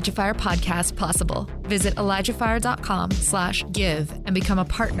and the ElijahFire podcast possible. Visit ElijahFire.com/give and become a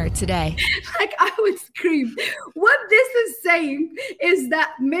partner today. Like, I would scream. What this is saying is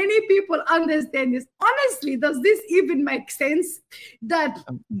that many people understand this. Honestly, does this even make sense? That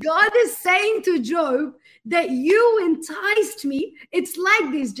God is saying to Job that you enticed me. It's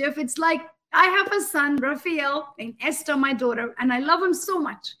like this, Jeff. It's like, I have a son, Raphael, and Esther, my daughter, and I love him so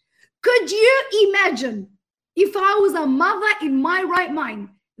much. Could you imagine if I was a mother in my right mind,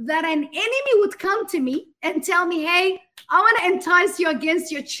 that an enemy would come to me and tell me, hey, I want to entice you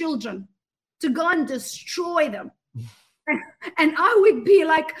against your children to go and destroy them. And I would be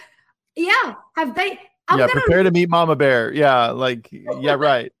like, yeah, prepare to meet Mama Bear. Yeah, like, yeah,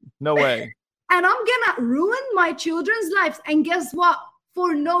 right. No way. And I'm going to ruin my children's lives. And guess what?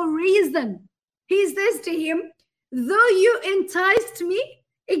 For no reason. He says to him, though you enticed me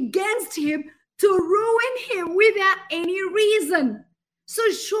against him to ruin him without any reason.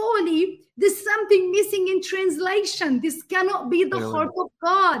 So surely there's something missing in translation. This cannot be the heart of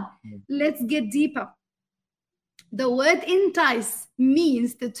God. Let's get deeper. The word entice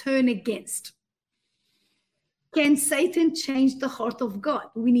means to turn against. Can Satan change the heart of God?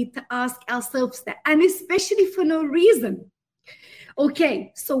 We need to ask ourselves that, and especially for no reason.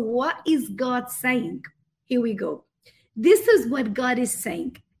 Okay, so what is God saying? Here we go. This is what God is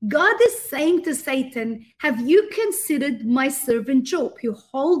saying. God is saying to Satan, have you considered my servant Job, who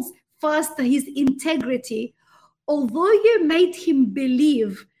holds fast to his integrity, although you made him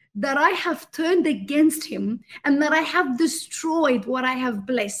believe that I have turned against him and that I have destroyed what I have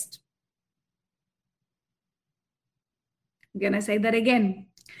blessed? I'm going to say that again.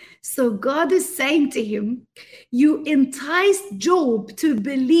 So God is saying to him, you enticed Job to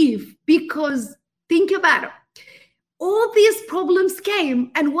believe, because think about it. All these problems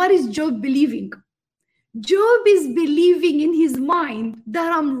came, and what is Job believing? Job is believing in his mind that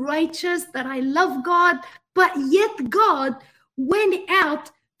I'm righteous, that I love God, but yet God went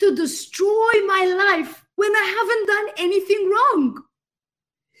out to destroy my life when I haven't done anything wrong.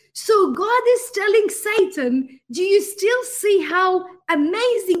 So God is telling Satan, do you still see how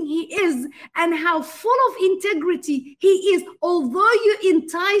amazing he is and how full of integrity he is, although you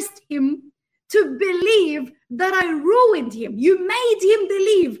enticed him to believe that I ruined him? You made him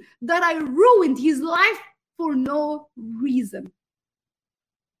believe that I ruined his life for no reason.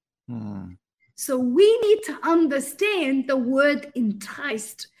 So we need to understand the word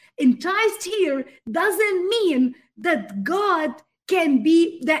enticed. Enticed here doesn't mean that God can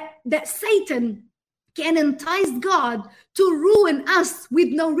be, that Satan can entice God to ruin us with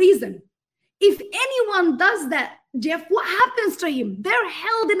no reason. If anyone does that, Jeff, what happens to him? They're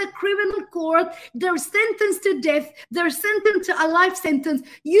held in a criminal court. They're sentenced to death. They're sentenced to a life sentence.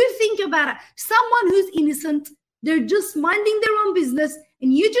 You think about it. Someone who's innocent, they're just minding their own business,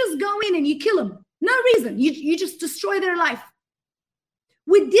 and you just go in and you kill them. No reason. You just destroy their life.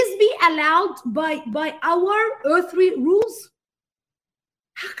 Would this be allowed by our earthly rules?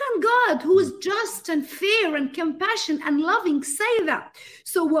 How can God, who is just and fair and compassionate and loving, say that?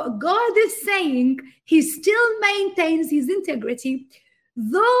 So what God is saying, he still maintains his integrity.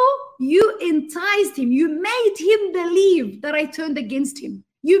 Though you enticed him, you made him believe that I turned against him.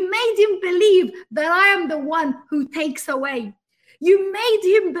 You made him believe that I am the one who takes away. You made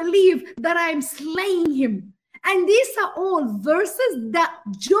him believe that I am slaying him. And these are all verses that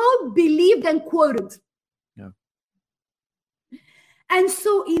Job believed and quoted. And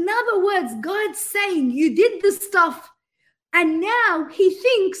so, in other words, God's saying, you did this stuff, and now he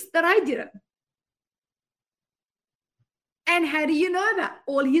thinks that I did it. And how do you know that?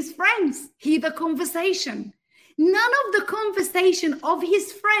 All his friends hear the conversation. None of the conversation of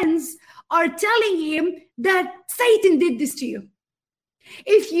his friends are telling him that Satan did this to you.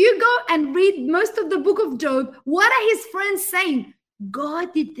 If you go and read most of the book of Job, what are his friends saying?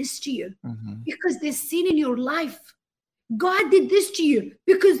 God did this to you because there's sin in your life. God did this to you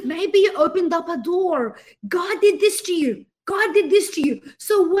because maybe you opened up a door. God did this to you. God did this to you.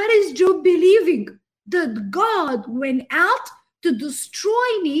 So what is Job believing? That God went out to destroy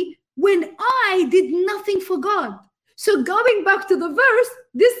me when I did nothing for God. So going back to the verse,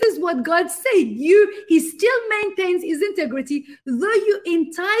 this is what God said. He still maintains his integrity, though you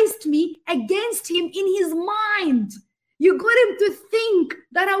enticed me against him in his mind. You got him to think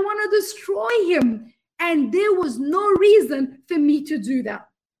that I want to destroy him. And there was no reason for me to do that.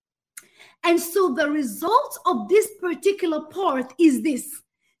 And so the result of this particular part is this.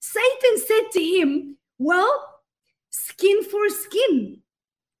 Satan said to him, well, skin for skin.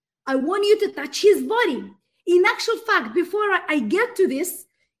 I want you to touch his body. In actual fact, before I get to this,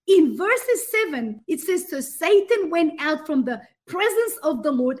 in verses 7, it says, so Satan went out from the presence of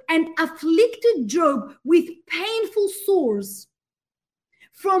the Lord and afflicted Job with painful sores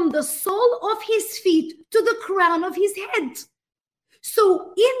from the sole of his feet to the crown of his head.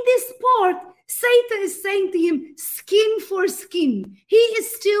 So in this part, Satan is saying to him, skin for skin. He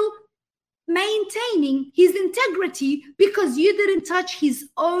is still maintaining his integrity because you didn't touch his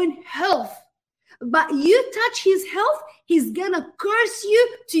own health. But you touch his health, he's gonna curse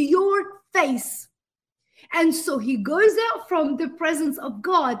you to your face. And so he goes out from the presence of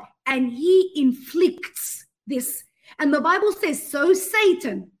God and he inflicts this. And the Bible says, so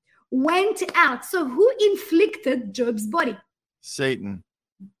Satan went out. So who inflicted Job's body? Satan.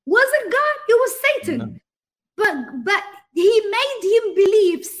 Wasn't God? It was Satan. No. But he made him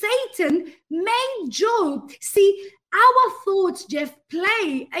believe. Satan made Job. See, our thoughts, Jeff,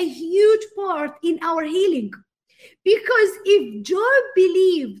 play a huge part in our healing. Because if Job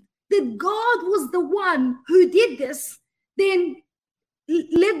believed that God was the one who did this, then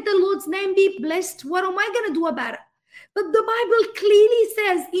let the Lord's name be blessed. What am I going to do about it? But the Bible clearly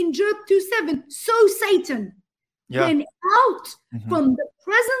says in Job 2:7, so Satan went out from the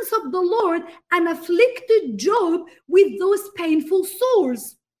presence of the Lord and afflicted Job with those painful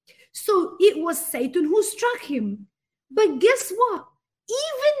sores. So it was Satan who struck him. But guess what?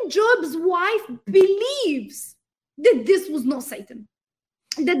 Even Job's wife believes that this was not Satan,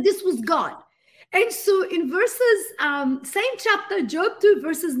 that this was God. And so in verses, same chapter, Job 2,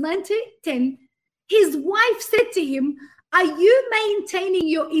 verses 9 to 10, his wife said to him, are you maintaining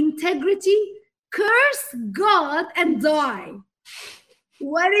your integrity? Curse God and die.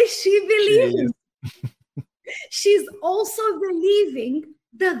 What is she believing? She's also believing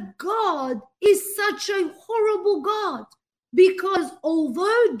that God is such a horrible God, because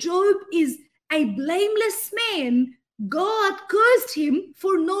although Job is a blameless man, God cursed him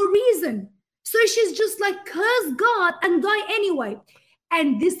for no reason. So she's just like, curse God and die anyway.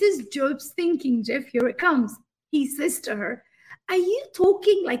 And this is Job's thinking, Jeff. Here it comes. He says to her, are you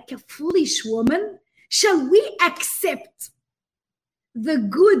talking like a foolish woman? Shall we accept the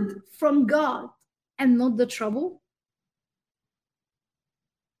good from God and not the trouble?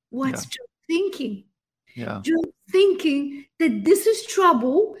 What's Job thinking? Job thinking that this is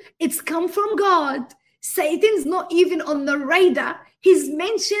trouble. It's come from God. Satan's not even on the radar. His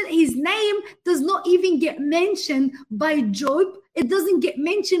name does not even get mentioned by Job. It doesn't get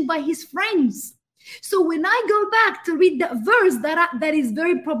mentioned by his friends. So when I go back to read that verse that is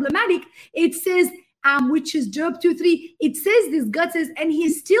very problematic, it says, which is Job 2:3, it says this, God says, and he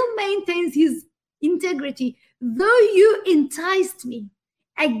still maintains his integrity, though you enticed me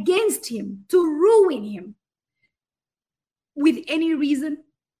against him to ruin him with any reason.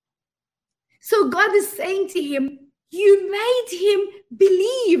 So God is saying to him, you made him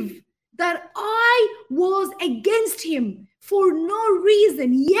believe that I was against him for no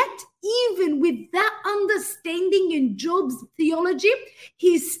reason. Yet, even with that understanding in Job's theology,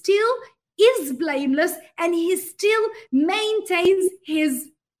 he still is blameless and he still maintains his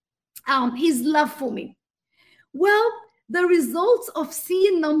love for me. Well, the results of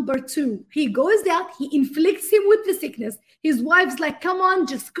sin number 2, he goes out, he inflicts him with the sickness. His wife's like, come on,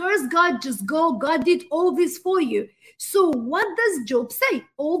 just curse God, just go. God did all this for you. So what does Job say?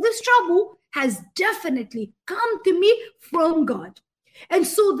 All this trouble has definitely come to me from God. And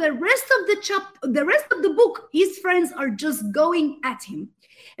so the rest of the book, his friends are just going at him.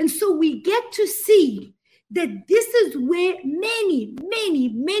 And so we get to see that this is where many, many,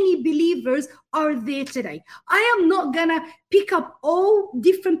 many believers are there today. I am not gonna pick up all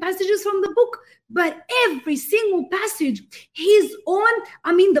different passages from the book, but every single passage,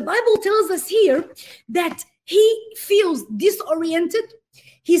 the Bible tells us here that he feels disoriented,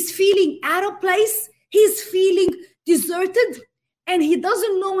 he's feeling out of place, he's feeling deserted, and he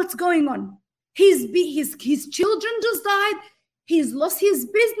doesn't know what's going on. His children just died, he's lost his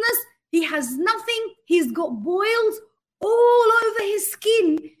business, he has nothing, he's got boils all over his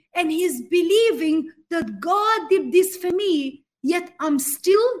skin, and he's believing that God did this for me, yet I'm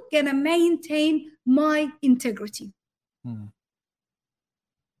still going to maintain my integrity.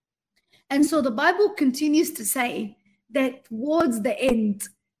 And so the Bible continues to say that towards the end,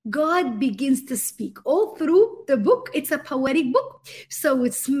 God begins to speak all through the book. It's a poetic book. So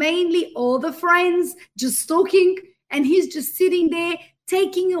it's mainly all the friends just talking, and he's just sitting there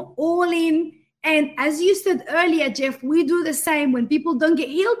taking it all in. And as you said earlier, Jeff, we do the same. When people don't get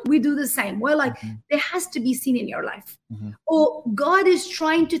healed, we do the same. We're like, there has to be sin in your life. Or God is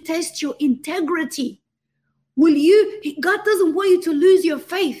trying to test your integrity. God doesn't want you to lose your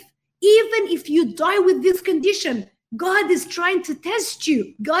faith. Even if you die with this condition, God is trying to test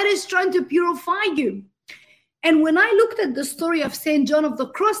you. God is trying to purify you. And when I looked at the story of St. John of the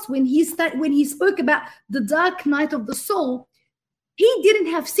Cross, when he spoke about the dark night of the soul, he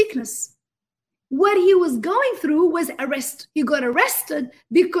didn't have sickness. What he was going through was arrest. He got arrested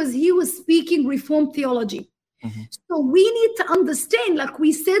because he was speaking Reformed theology. So we need to understand, like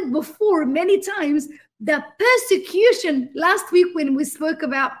we said before many times, the persecution last week when we spoke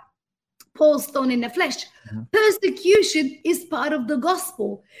about Paul's thorn in the flesh. Persecution is part of the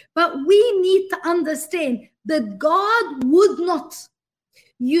gospel. But we need to understand that God would not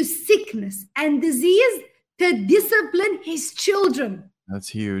use sickness and disease to discipline his children. That's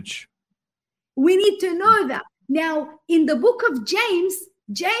huge. We need to know that. Now, in the book of James,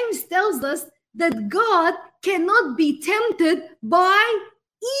 James tells us that God cannot be tempted by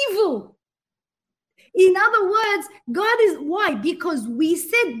evil. In other words, God is, why? Because we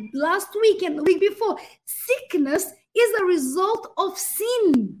said last week and the week before, sickness is a result of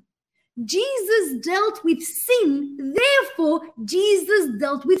sin. Jesus dealt with sin, therefore Jesus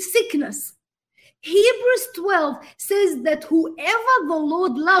dealt with sickness. Hebrews 12 says that whoever the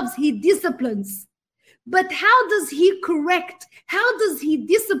Lord loves, he disciplines. But how does he correct? How does he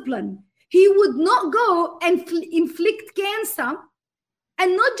discipline? He would not go and inflict cancer.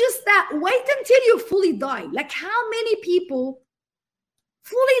 And not just that, wait until you fully die. Like how many people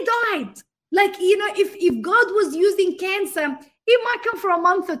fully died? Like, if God was using cancer, it might come for a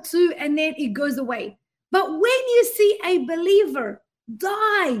month or two and then it goes away. But when you see a believer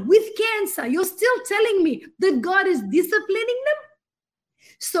die with cancer, you're still telling me that God is disciplining them?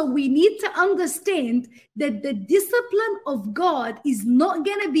 So we need to understand that the discipline of God is not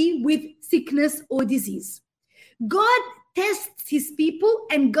going to be with sickness or disease. God tests his people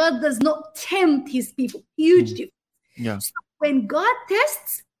and God does not tempt his people. Huge difference. Yeah. So when God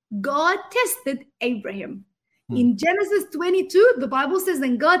tests, God tested Abraham. In Genesis 22, the Bible says,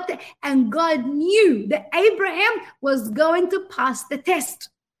 and God knew that Abraham was going to pass the test.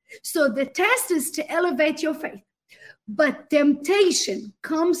 So the test is to elevate your faith. But temptation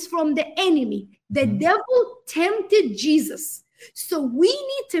comes from the enemy. The devil tempted Jesus. So we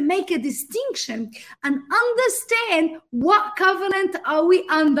need to make a distinction and understand what covenant are we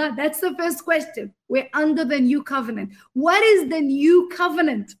under. That's the first question. We're under the new covenant. What is the new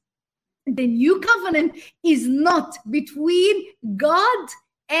covenant? The new covenant is not between God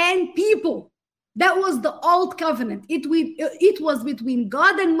and people. That was the old covenant. It was between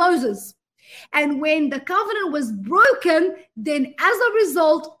God and Moses. And when the covenant was broken, then as a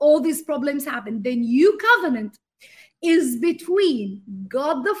result, all these problems happened. The new covenant is between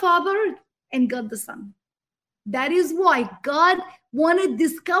God the Father and God the Son. That is why God wanted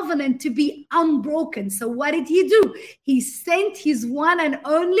this covenant to be unbroken. So what did he do? He sent his one and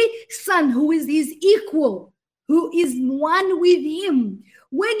only Son, who is his equal, who is one with him.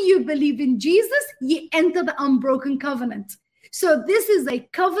 When you believe in Jesus, you enter the unbroken covenant. So this is a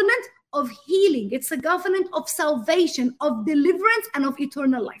covenant of healing. It's a covenant of salvation, of deliverance, and of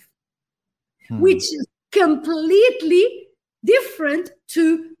eternal life, which is completely different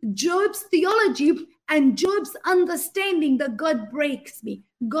to Job's theology and Job's understanding that God breaks me,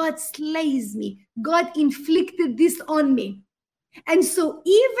 God slays me, God inflicted this on me. And so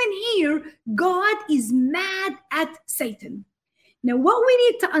even here, God is mad at Satan. Now, what we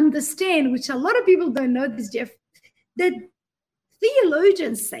need to understand, which a lot of people don't know this, Jeff, that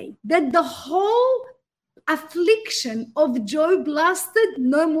theologians say that the whole affliction of Job lasted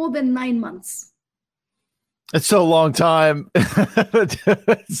no more than 9 months. It's still a long time.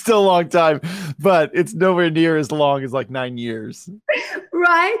 It's still a long time, but it's nowhere near as long as like 9 years.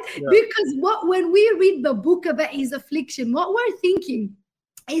 Right? Yeah. Because when we read the book about his affliction, what we're thinking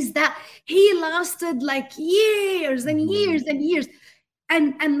is that he lasted like years and years and years.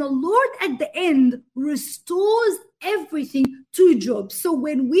 And the Lord at the end restores everything to Job. So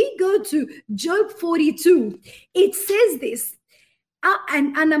when we go to Job 42, it says this.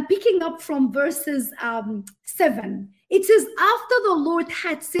 And I'm picking up from verses 7. It says, after the Lord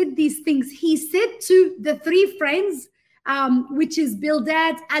had said these things, he said to the three friends, which is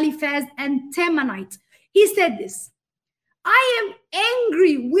Bildad, Eliphaz, and Temanite. He said this, I am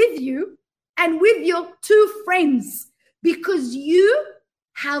angry with you and with your two friends because you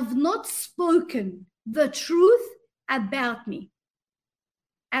have not spoken the truth about me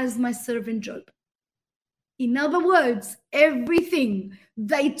as my servant Job. In other words, everything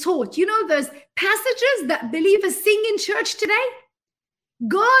they taught, you know, those passages that believers sing in church today?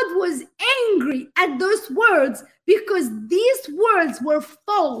 God was angry at those words because these words were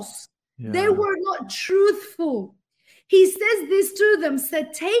false. Yeah. They were not truthful. He says this to them, so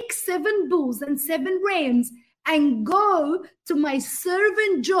take 7 bulls and 7 rams and go to my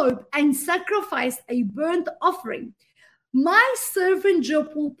servant Job and sacrifice a burnt offering. My servant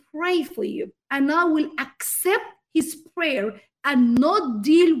Job will pray for you, and I will accept his prayer and not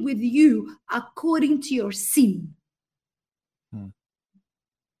deal with you according to your sin.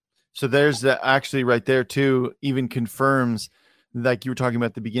 So there's actually right there too, even confirms, like you were talking about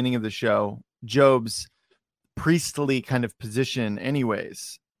at the beginning of the show, Job's priestly kind of position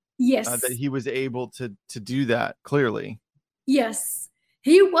anyways. Yes. That he was able to do that clearly. Yes.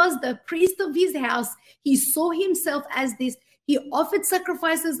 He was the priest of his house. He saw himself as this. He offered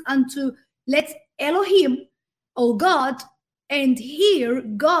sacrifices unto, let's Elohim, or God. And here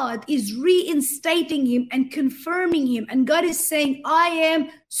God is reinstating him and confirming him. And God is saying, I am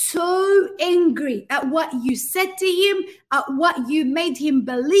so angry at what you said to him, at what you made him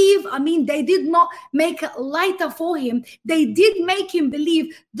believe. I mean, they did not make it lighter for him. They did make him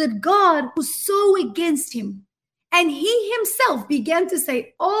believe that God was so against him. And he himself began to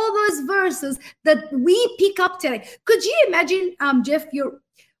say all those verses that we pick up today. Could you imagine, Jeff, you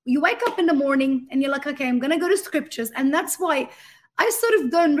wake up in the morning and you're like, okay, I'm going to go to scriptures. And that's why I sort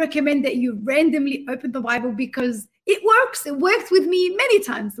of don't recommend that you randomly open the Bible, because it works. It worked with me many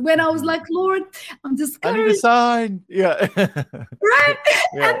times when I was like, Lord, I'm discouraged. I need a sign. Yeah. Right?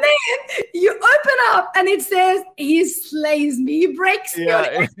 Yeah. And then you open up and it says, he slays me. He breaks me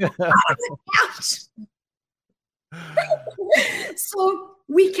out of the couch. So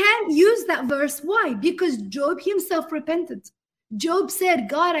we can't use that verse. Why? Because Job himself repented. Job said,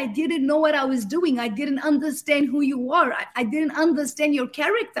 God, I didn't know what I was doing. I didn't understand who you are. I didn't understand your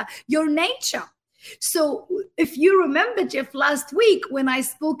character, your nature. So if you remember, Jeff, last week when I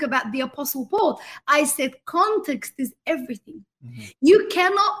spoke about the Apostle Paul, I said context is everything. Mm-hmm. You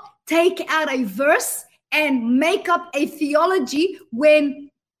cannot take out a verse and make up a theology when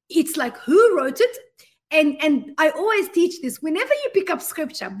it's like, who wrote it? And I always teach this. Whenever you pick up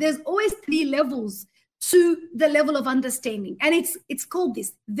scripture, there's always 3 levels to the level of understanding. And it's called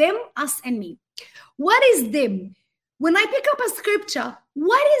this, them, us, and me. What is them? When I pick up a scripture,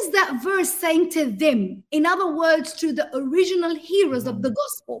 what is that verse saying to them? In other words, to the original hearers of the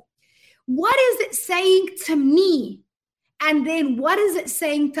gospel. What is it saying to me? And then what is it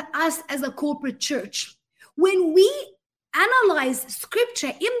saying to us as a corporate church? When we analyze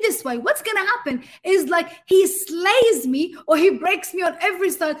scripture in this way, what's going to happen is like he slays me or he breaks me on every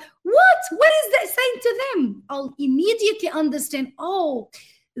side. What is that saying to them? I'll immediately understand, oh,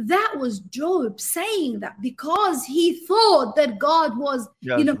 that was Job saying that because he thought that God was,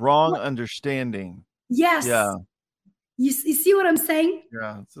 wrong understanding. Yes. Yeah. You see what I'm saying?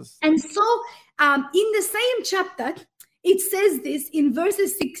 Yeah. And so in the same chapter, it says this in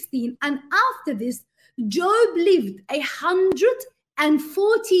verses 16, and after this, Job lived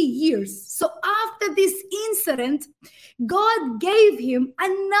 140 years. So after this incident, God gave him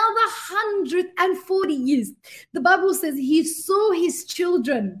another 140 years. The Bible says he saw his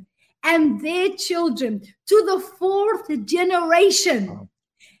children and their children to the 4th generation. Oh.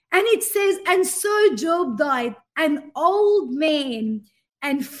 And it says, and so Job died an old man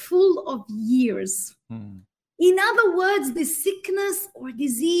and full of years. In other words, the sickness or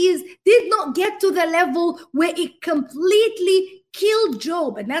disease did not get to the level where it completely killed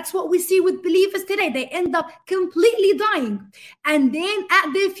Job. And that's what we see with believers today. They end up completely dying. And then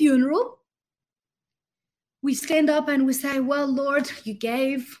at their funeral, we stand up and we say, well, Lord, you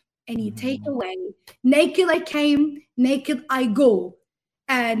gave and you take away. Naked I came, naked I go.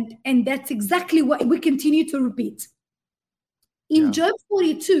 And that's exactly what we continue to repeat. In Job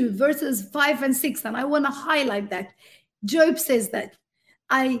 42, verses 5 and 6, and I want to highlight that, Job says that,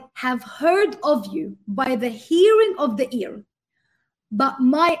 I have heard of you by the hearing of the ear, but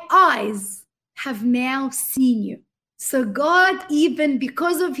my eyes have now seen you. So God, even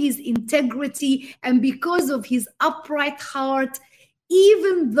because of his integrity and because of his upright heart,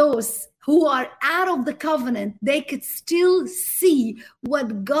 even those who are out of the covenant, they could still see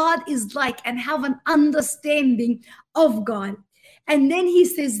what God is like and have an understanding of God. And then he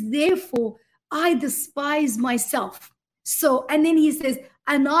says, therefore, I despise myself. So, and then he says,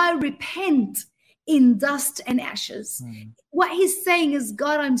 and I repent in dust and ashes. What he's saying is,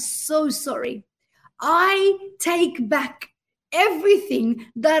 God, I'm so sorry. I take back everything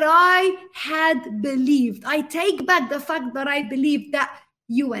that I had believed. I take back the fact that I believed that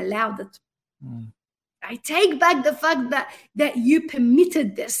you allowed it. I take back the fact that you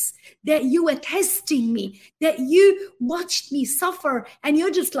permitted this, that you were testing me, that you watched me suffer, and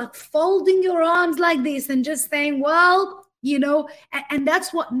you're just like folding your arms like this and just saying, well, you know, and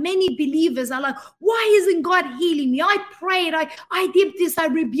that's what many believers are like. Why isn't God healing me? I prayed, I did this, I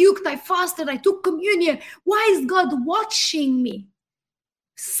rebuked, I fasted, I took communion. Why is God watching me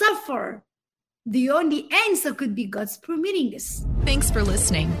suffer? The only answer could be God's permitting this. Thanks for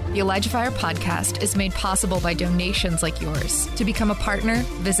listening. The ElijahFire podcast is made possible by donations like yours. To become a partner,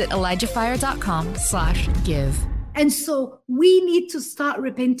 visit ElijahFire.com/give. And so we need to start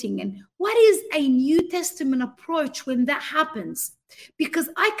repenting. And what is a New Testament approach when that happens? Because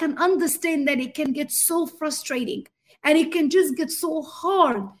I can understand that it can get so frustrating and it can just get so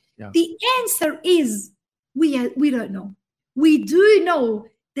hard. Yeah. The answer is we don't know. We do know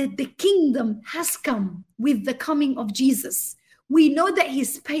that the kingdom has come with the coming of Jesus. We know that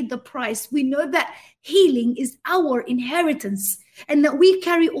he's paid the price. We know that healing is our inheritance and that we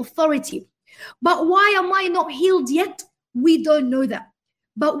carry authority. But why am I not healed yet? We don't know that.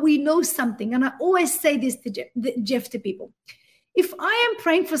 But we know something. And I always say this to Jeff, to people. If I am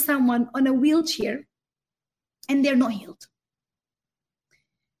praying for someone on a wheelchair and they're not healed,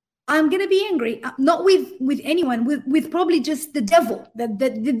 I'm going to be angry, not with anyone, with probably just the devil, that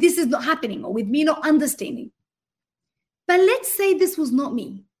this is not happening, or with me not understanding. But let's say this was not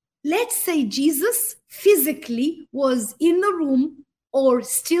me. Let's say Jesus physically was in the room or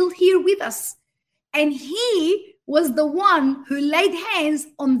still here with us, and he was the one who laid hands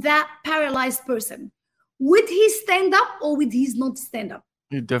on that paralyzed person. Would he stand up or would he not stand up?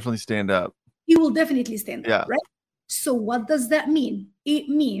 He'd definitely stand up. He will definitely stand up, right? So what does that mean? It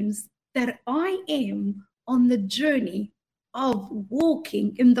means that I am on the journey of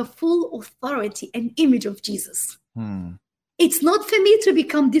walking in the full authority and image of Jesus. It's not for me to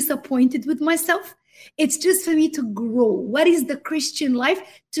become disappointed with myself. It's just for me to grow. What is the Christian life?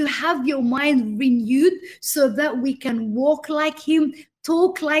 To have your mind renewed so that we can walk like him,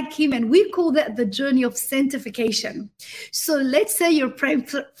 talk like him, and we call that the journey of sanctification. So let's say you're praying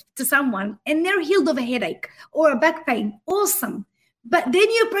to someone and they're healed of a headache or a back pain. Awesome. But then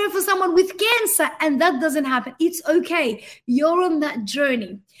you pray for someone with cancer and that doesn't happen. It's okay. You're on that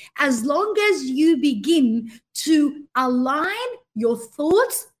journey. As long as you begin to align your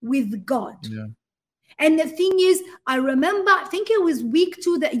thoughts with God. Yeah. And the thing is, I remember, I think it was week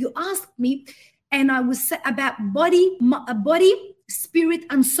 2 that you asked me, and I was about body, spirit,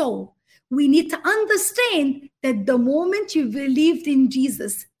 and soul. We need to understand that the moment you believed in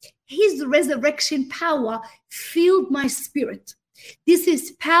Jesus, his resurrection power filled my spirit. This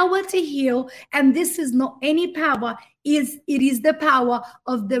is power to heal, and this is not any power. It is the power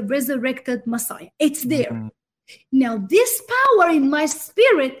of the resurrected Messiah. It's there. Mm-hmm. Now, this power in my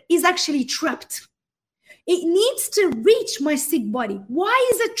spirit is actually trapped. It needs to reach my sick body. Why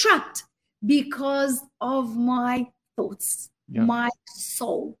is it trapped? Because of my thoughts, my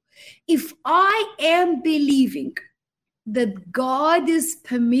soul. If I am believing that God has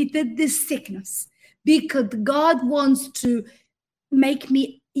permitted this sickness because God wants to make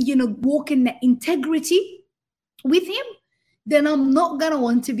me, walk in the integrity with him, then I'm not going to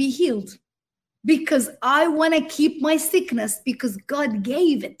want to be healed because I want to keep my sickness because God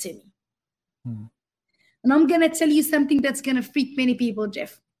gave it to me. Hmm. And I'm going to tell you something that's going to freak many people,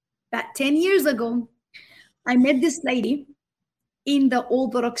 Jeff. About 10 years ago, I met this lady in the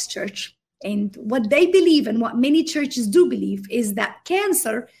Orthodox Church. And what they believe and what many churches do believe is that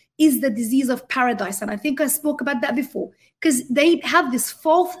cancer is the disease of paradise. And I think I spoke about that before because they have this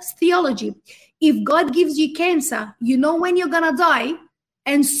false theology. If God gives you cancer, you know when you're going to die.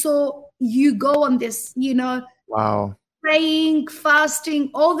 And so you go on this, wow, praying, fasting,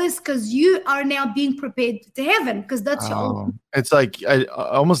 all this, because you are now being prepared to heaven because that's your own. It's like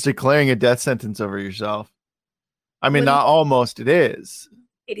almost declaring a death sentence over yourself. I mean, not almost, it is.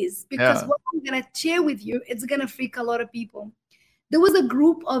 It is, because what I'm going to share with you, it's going to freak a lot of people. There was a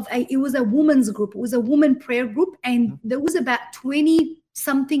group it was a women's group. It was a woman prayer group. And there was about 20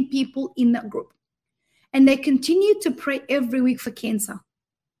 something people in that group. And they continued to pray every week for cancer.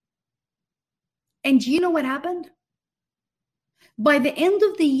 And do you know what happened? By the end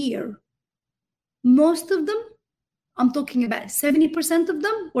of the year, most of them, I'm talking about 70% of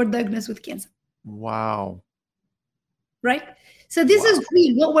them, were diagnosed with cancer. Wow. Right? So this is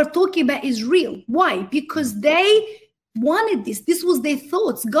real. What we're talking about is real. Why? Because they wanted this. This was their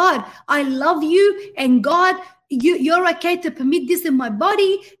thoughts. God, I love you. And God, you're okay to permit this in my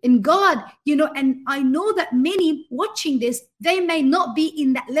body. And God, and I know that many watching this, they may not be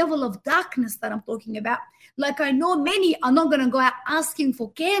in that level of darkness that I'm talking about. Like I know many are not going to go out asking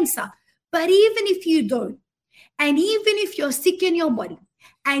for cancer. But even if you don't, and even if you're sick in your body,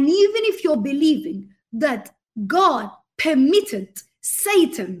 and even if you're believing that God permitted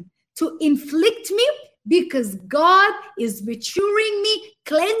Satan to inflict me because God is maturing me,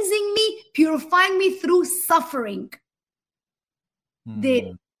 cleansing me, purifying me through suffering,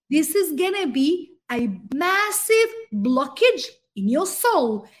 this is going to be a massive blockage in your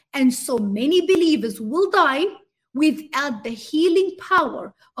soul. And so many believers will die without the healing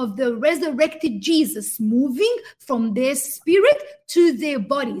power of the resurrected Jesus moving from their spirit to their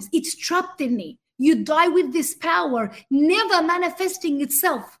bodies. It's trapped in me. You die with this power never manifesting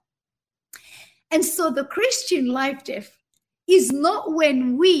itself. And so the Christian life, Jeff, is not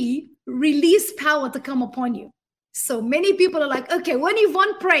when we release power to come upon you. So many people are like, okay, when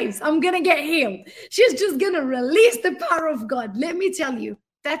Yvonne prays, I'm going to get healed. She's just going to release the power of God. Let me tell you,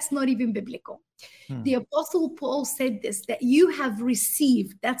 that's not even biblical. The Apostle Paul said this, that you have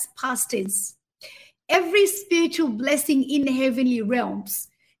received, that's past tense, every spiritual blessing in the heavenly realms.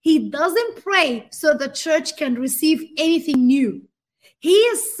 He doesn't pray so the church can receive anything new. He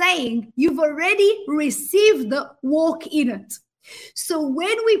is saying you've already received the walk in it. So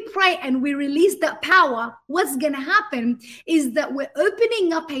when we pray and we release that power, what's going to happen is that we're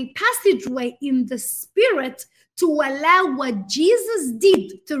opening up a passageway in the spirit to allow what Jesus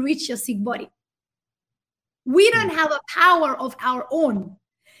did to reach your sick body. We don't have a power of our own.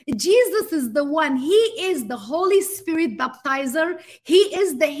 Jesus is the one. He is the Holy Spirit baptizer. He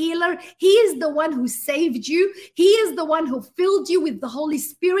is the healer. He is the one who saved you. He is the one who filled you with the Holy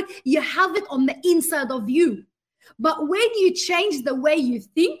Spirit. You have it on the inside of you. But when you change the way you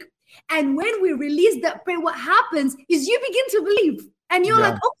think, and when we release that prayer, what happens is you begin to believe. And you're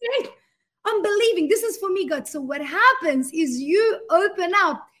like, okay, I'm believing. This is for me, God. So what happens is you open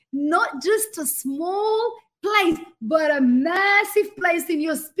up not just a small place, but a massive place in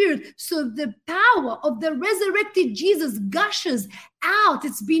your spirit. So the power of the resurrected Jesus gushes out.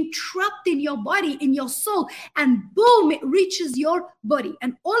 It's been trapped in your body, in your soul, and boom, it reaches your body.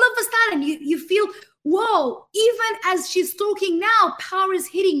 And all of a sudden you feel, whoa, even as she's talking now, power is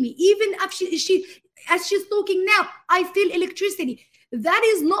hitting me. Even as she's talking now, I feel electricity. That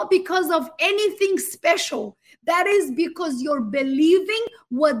is not because of anything special. That is because you're believing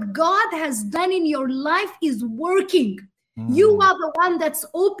what God has done in your life is working. You are the one that's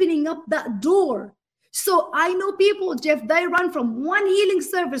opening up that door. So I know people, Jeff, they run from one healing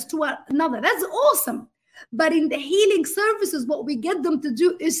service to another. That's awesome. But in the healing services, what we get them to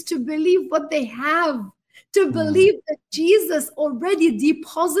do is to believe what they have, to believe that Jesus already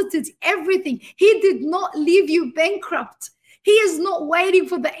deposited everything. He did not leave you bankrupt. He is not waiting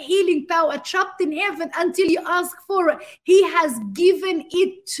for the healing power trapped in heaven until you ask for it. He has given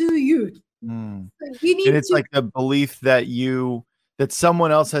it to you. So you need it's like the belief that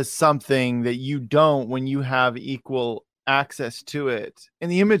someone else has something that you don't when you have equal access to it. And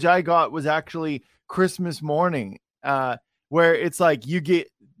the image I got was actually Christmas morning, where it's like you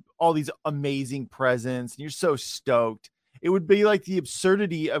get all these amazing presents and you're so stoked. It would be like the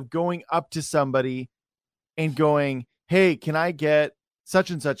absurdity of going up to somebody and going, hey, can I get such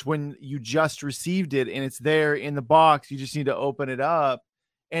and such, when you just received it and it's there in the box, you just need to open it up.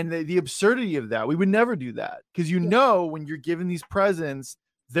 And the absurdity of that, we would never do that, because when you're given these presents,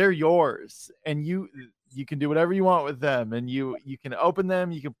 they're yours and you can do whatever you want with them, and you can open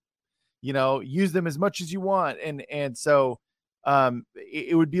them, you can use them as much as you want. And so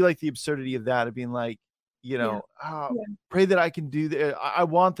it would be like the absurdity of that, of being like, pray that I can do that. I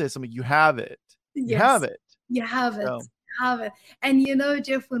want this. I'm like, you have it. You have it. You have it. So. Have it. And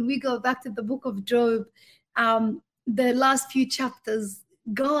Jeff, when we go back to the book of Job, the last few chapters,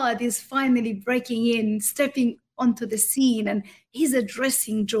 God is finally breaking in, stepping onto the scene, and he's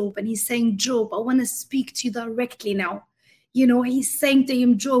addressing Job, and he's saying, Job, I want to speak to you directly now. He's saying to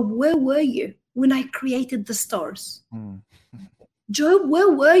him, Job, where were you when I created the stars? Job,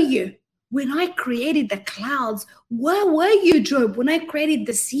 where were you when I created the clouds? Where were you, Job, when I created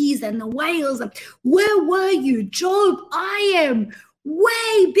the seas and the whales? Where were you, Job? I am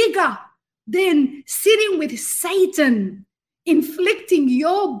way bigger than sitting with Satan, inflicting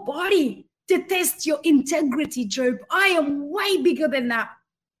your body to test your integrity, Job. I am way bigger than that.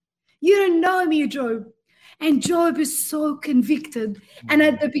 You don't know me, Job. And Job is so convicted. And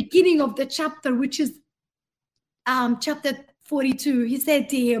at the beginning of the chapter, which is chapter 42, he said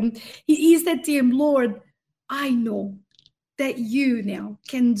to him, he said to him, Lord, I know that you now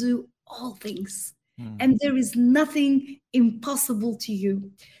can do all things. And there is nothing impossible to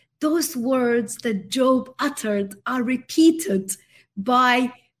you. Those words that Job uttered are repeated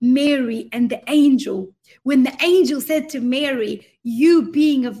by Mary and the angel. When the angel said to Mary, you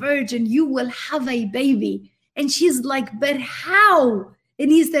being a virgin, you will have a baby. And she's like, but how?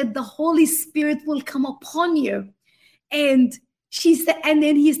 And he said, the Holy Spirit will come upon you. And she said, and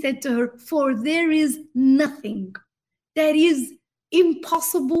then he said to her, for there is nothing that is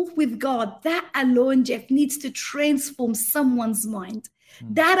impossible with God. That alone, Jeff, needs to transform someone's mind.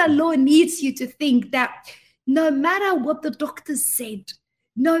 That alone needs you to think that no matter what the doctor said,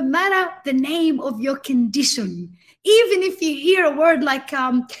 no matter the name of your condition, even if you hear a word like,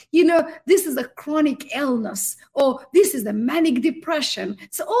 this is a chronic illness, or this is a manic depression.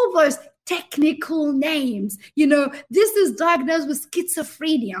 So all those technical names, this is diagnosed with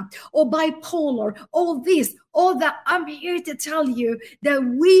schizophrenia or bipolar, all this, all that. I'm here to tell you that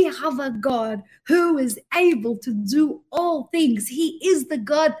we have a God who is able to do all things. He is the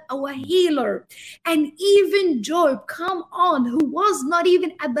God, our healer. And even Job, come on, who was not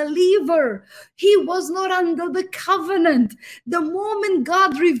even a believer. He was not under the covenant. The moment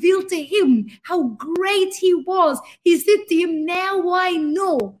God revealed to him how great he was, he said to him, now I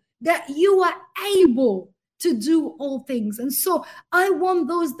know that you are able to do all things. And so I want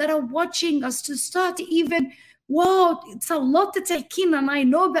those that are watching us to start to even, wow, it's a lot to take in. And I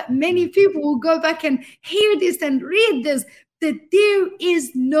know that many people will go back and hear this and read this, that there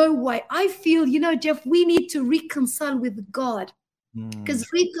is no way. I feel, Jeff, we need to reconcile with God. Because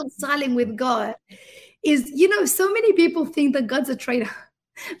reconciling with God is, so many people think that God's a traitor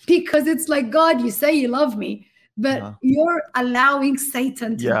because it's like, God, you say you love me, but you're allowing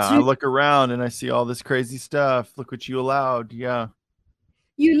Satan to do. I look around and I see all this crazy stuff. Look what you allowed. Yeah.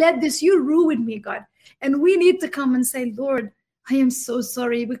 You let this, you ruined me, God. And we need to come and say, Lord, I am so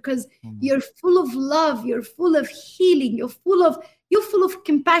sorry, because you're full of love. You're full of healing. You're full of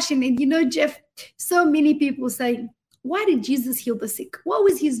compassion. And Jeff, so many people say, why did Jesus heal the sick? What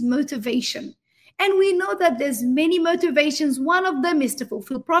was his motivation? And we know that there's many motivations. One of them is to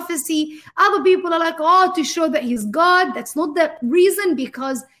fulfill prophecy. Other people are like, to show that he's God. That's not the reason,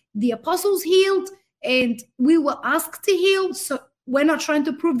 because the apostles healed and we were asked to heal. So we're not trying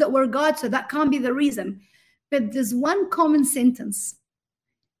to prove that we're God. So that can't be the reason. But there's one common sentence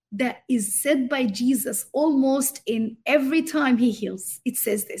that is said by Jesus almost in every time he heals. It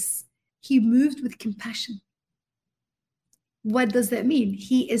says this: he moved with compassion. What does that mean?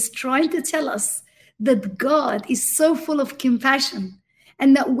 He is trying to tell us that God is so full of compassion,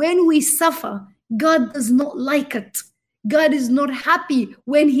 and that when we suffer, God does not like it. God is not happy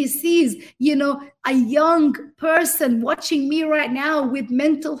when he sees, a young person watching me right now with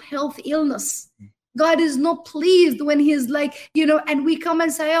mental health illness. God is not pleased when he's like, and we come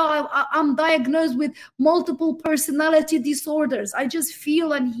and say, I'm diagnosed with multiple personality disorders. I just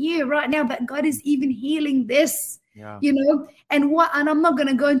feel and hear right now that God is even healing this. Yeah. And I'm not going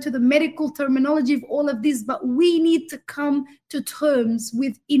to go into the medical terminology of all of this, but we need to come to terms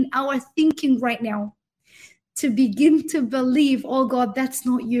with, in our thinking right now, to begin to believe, oh God, that's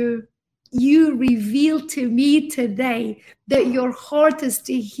not you. You reveal to me today that your heart is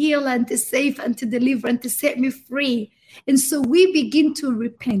to heal and to save and to deliver and to set me free. And so we begin to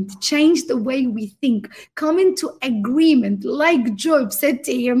repent, change the way we think, come into agreement. Like Job said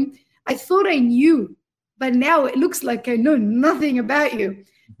to him, I thought I knew, but now it looks like I know nothing about you.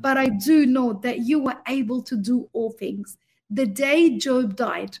 But I do know that you are able to do all things. The day Job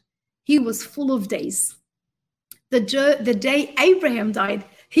died, he was full of days. The day Abraham died,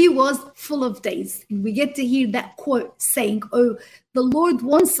 he was full of days. And we get to hear that quote saying, the Lord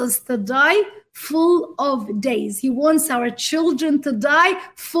wants us to die full of days. He wants our children to die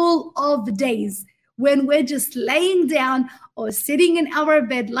full of days. When we're just laying down or sitting in our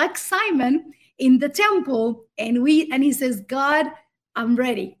bed like Simon in the temple, and he says, God, I'm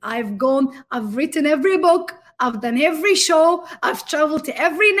ready. I've written every book. I've done every show. I've traveled to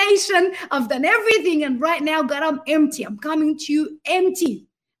every nation. I've done everything. And right now, God, I'm empty. I'm coming to you empty.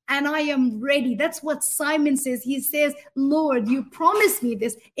 And I am ready. That's what Simon says. He says, Lord, you promised me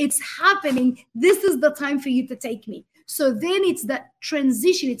this. It's happening. This is the time for you to take me. So then it's that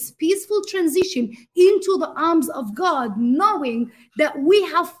transition. It's peaceful transition into the arms of God, knowing that we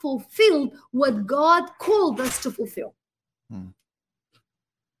have fulfilled what God called us to fulfill.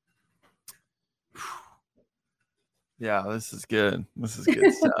 Yeah, this is good. This is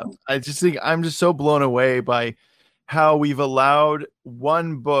good stuff. I just think I'm just so blown away by how we've allowed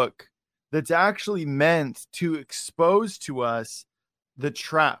one book that's actually meant to expose to us the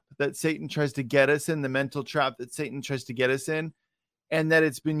trap that Satan tries to get us in, the mental trap that Satan tries to get us in, and that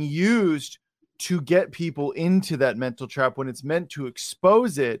it's been used to get people into that mental trap when it's meant to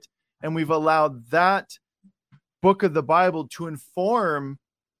expose it. And we've allowed that book of the Bible to inform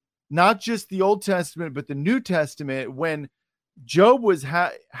not just the Old Testament, but the New Testament, when Job was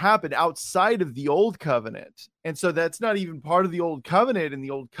happened outside of the Old Covenant. And so that's not even part of the Old Covenant. In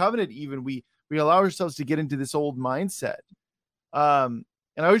the Old Covenant, even we allow ourselves to get into this old mindset. And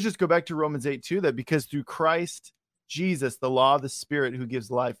I always just go back to Romans 8:2, that because through Christ Jesus, the law of the Spirit who gives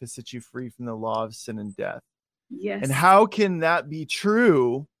life has set you free from the law of sin and death. Yes. And how can that be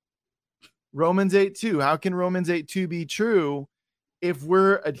true? Romans 8:2. How can Romans 8:2 be true if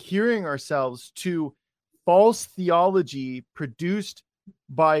we're adhering ourselves to false theology produced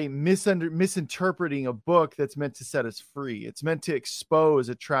by misinterpreting a book that's meant to set us free? It's meant to expose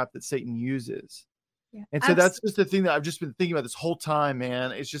a trap that Satan uses. Yeah, and so that's just the thing that I've just been thinking about this whole time,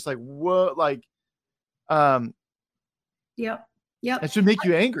 man. It's just like, what, like, Yep. It should make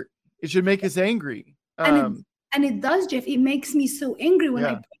you angry. It should make us angry. And it does, Jeff. It makes me so angry when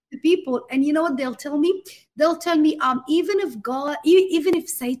I pray to people, and you know what they'll tell me? They'll tell me, even if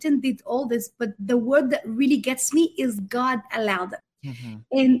Satan did all this, but the word that really gets me is God allowed it. Mm-hmm.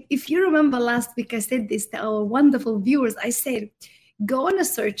 And if you remember last week, I said this to our wonderful viewers. I said, go on a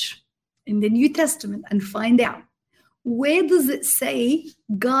search in the New Testament and find out, where does it say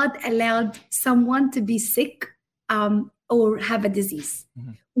God allowed someone to be sick or have a disease?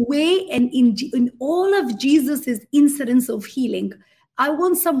 Mm-hmm. Where, and in all of Jesus's incidents of healing, I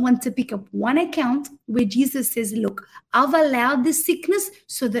want someone to pick up one account where Jesus says, look, I've allowed this sickness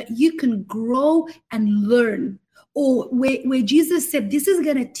so that you can grow and learn. Or where Jesus said, this is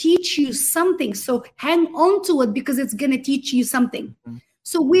going to teach you something, so hang on to it because it's going to teach you something. Mm-hmm.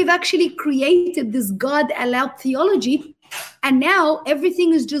 So we've actually created this God allowed theology, and now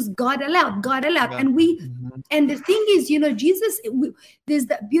everything is just God allowed. Yeah. And the thing is, Jesus, there's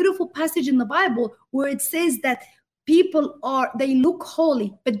that beautiful passage in the Bible where it says that people they look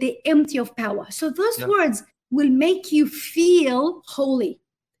holy, but they're empty of power. So those words will make you feel holy.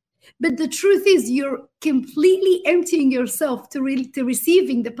 But the truth is, you're completely emptying yourself to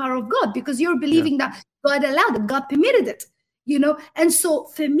receiving the power of God, because you're believing that God allowed it, God permitted it. And so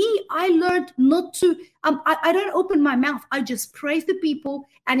for me, I learned not to, I don't open my mouth. I just pray for people.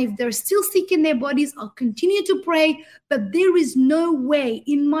 And if they're still sick in their bodies, I'll continue to pray. But there is no way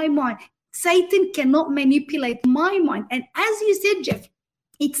in my mind, Satan cannot manipulate my mind. And as you said, Jeff,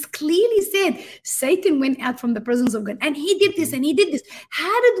 it's clearly said, Satan went out from the presence of God and he did this and he did this.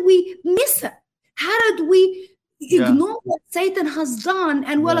 How did we miss it? How did we ignore what Satan has done?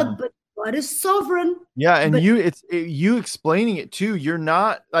 And but God is sovereign. Yeah, and you explaining it too. You're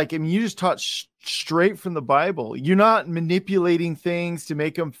not like, you just taught straight from the Bible. You're not manipulating things to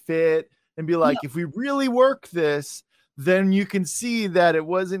make them fit and be like, if we really work this, then you can see that it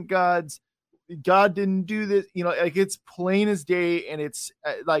wasn't God didn't do this. Like, it's plain as day, and it's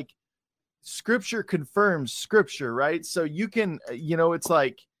like Scripture confirms Scripture, right? So you can, it's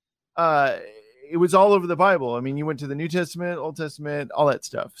like, it was all over the Bible. I mean, you went to the New Testament, Old Testament, all that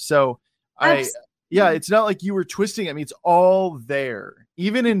stuff. So it's not like you were twisting. I mean, it's all there.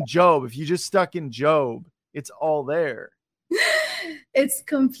 Even in Job, if you just stuck in Job, it's all there. It's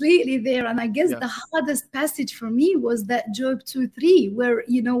completely there. And I guess the hardest passage for me was that Job 2:3,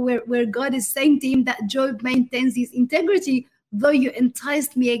 where God is saying to him that Job maintains his integrity, though you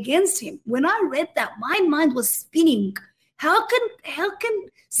enticed me against him. When I read that, my mind was spinning. How can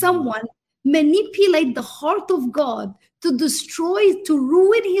someone manipulate the heart of God to destroy, to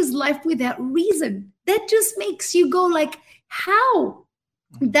ruin his life without reason? That just makes you go like, how?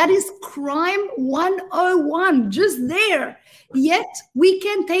 That is crime 101, just there. Yet we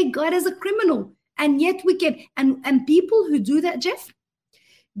can take God as a criminal, and yet we can. And people who do that, Jeff,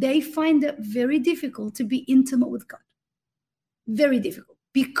 they find it very difficult to be intimate with God. Very difficult,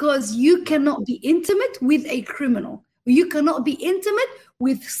 because you cannot be intimate with a criminal. You cannot be intimate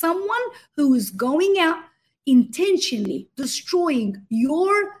with someone who is going out intentionally destroying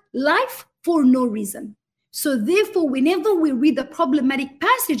your life for no reason. So therefore, whenever we read a problematic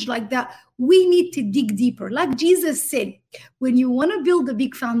passage like that, we need to dig deeper. Like Jesus said, when you want to build a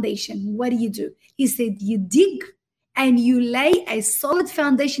big foundation, what do? He said, you dig and you lay a solid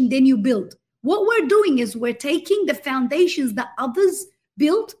foundation, then you build. What we're doing is we're taking the foundations that others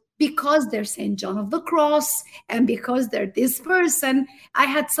built because they're St. John of the Cross and because they're this person. I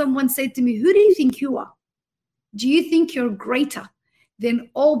had someone say to me, who do you think you are? Do you think you're greater than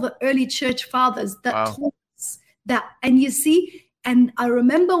all the early church fathers that taught us that? And you see, and I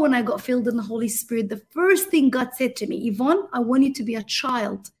remember when I got filled in the Holy Spirit, the first thing God said to me, Yvonne, I want you to be a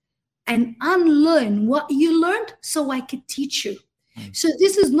child and unlearn what you learned so I could teach you. So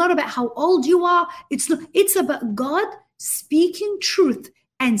this is not about how old you are. It's about God speaking truth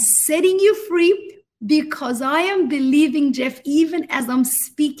and setting you free, because I am believing, Jeff, even as I'm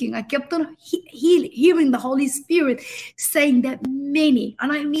speaking, I kept on hearing the Holy Spirit saying that many,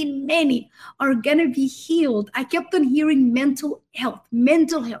 and I mean many, are going to be healed. I kept on hearing mental health. And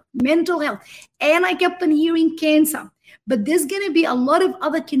I kept on hearing cancer. But there's going to be a lot of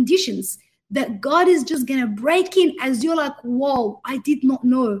other conditions that God is just going to break in as you're like, whoa, I did not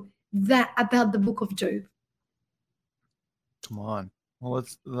know that about the book of Job. Come on. Well,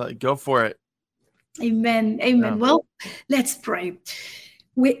 let's go for it. Amen. Yeah. Well, let's pray.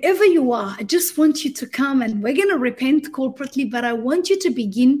 Wherever you are, I just want you to come, and we're going to repent corporately, but I want you to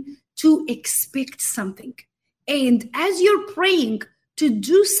begin to expect something. And as you're praying, to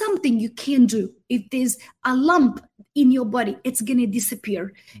do something you can do. If there's a lump in your body, it's going to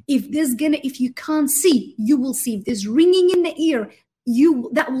disappear. If you can't see, you will see. If there's ringing in the ear,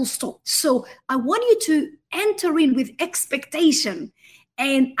 that will stop. So I want you to enter in with expectation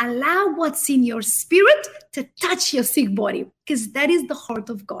and allow what's in your spirit to touch your sick body, because that is the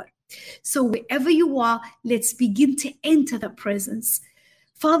heart of God. So wherever you are, let's begin to enter the presence.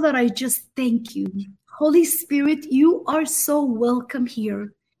 Father, I just thank you. Holy Spirit, you are so welcome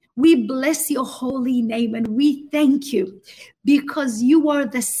here. We bless your holy name and we thank you because you are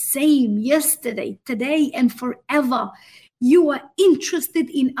the same yesterday, today, and forever. You are interested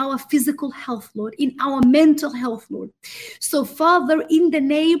in our physical health, Lord, in our mental health, Lord. So, Father, in the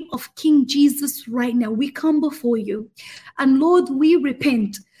name of King Jesus right now, we come before you. And, Lord, we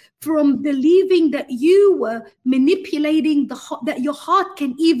repent from believing that you were manipulating that your heart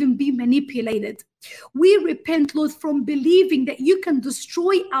can even be manipulated. We repent, Lord, from believing that you can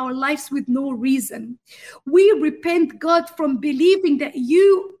destroy our lives with no reason. We repent, God, from believing that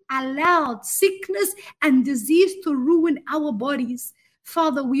you allowed sickness and disease to ruin our bodies.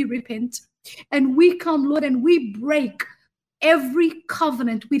 Father, we repent and we come, Lord, and we break every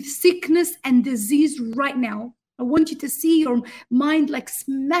covenant with sickness and disease right now. I want you to see your mind like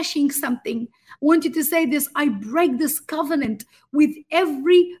smashing something. I want you to say this: I break this covenant with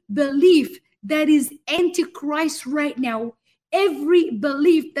every belief that is antichrist right now, every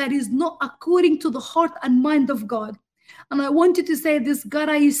belief that is not according to the heart and mind of God. And I want you to say this: God,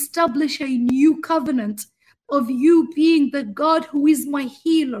 I establish a new covenant of you being the God who is my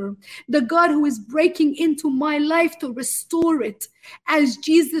healer, the God who is breaking into my life to restore it. As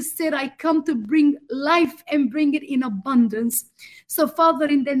Jesus said, I come to bring life and bring it in abundance. So, Father,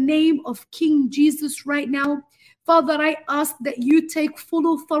 in the name of King Jesus right now, Father, I ask that you take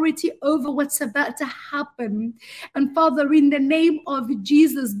full authority over what's about to happen. And Father, in the name of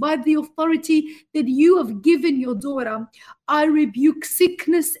Jesus, by the authority that you have given your daughter, I rebuke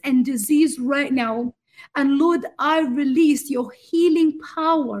sickness and disease right now. And Lord, I release your healing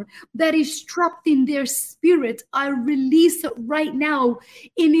power that is trapped in their spirit. I release it right now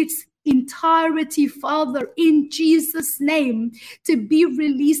in its entirety, Father, in Jesus' name, to be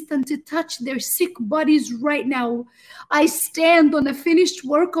released and to touch their sick bodies right now. I stand on the finished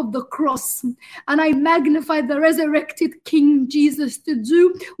work of the cross and I magnify the resurrected King Jesus to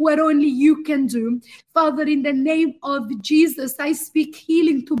do what only you can do. Father, in the name of Jesus, I speak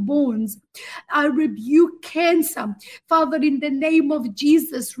healing to bones. I rebuke cancer. Father, in the name of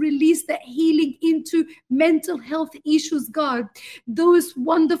Jesus, release that healing into mental health issues, God. Those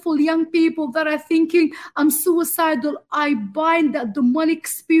wonderful young people that are thinking, I'm suicidal, I bind that demonic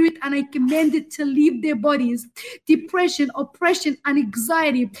spirit and I command it to leave their bodies. Depression, oppression, and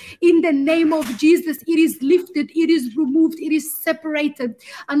anxiety, in the name of Jesus, it is lifted, it is removed, it is separated.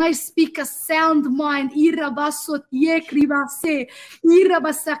 And I speak a sound mind.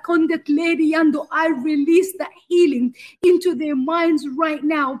 I release that healing into their minds right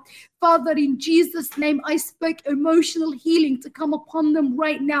now. Father, in Jesus' name, I speak emotional healing to come upon them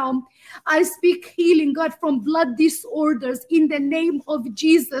right now. I speak healing, God, from blood disorders in the name of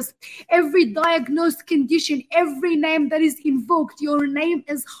Jesus. Every diagnosed condition, every name that is invoked, your name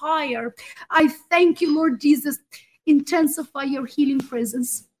is higher. I thank you, Lord Jesus. Intensify your healing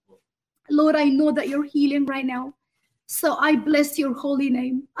presence. Lord, I know that you're healing right now. So I bless your holy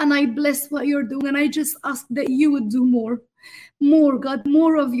name and I bless what you're doing. And I just ask that you would do more. More, God,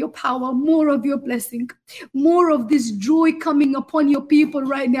 more of your power, more of your blessing, more of this joy coming upon your people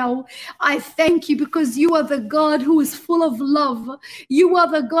right now. I thank you because you are the God who is full of love. You are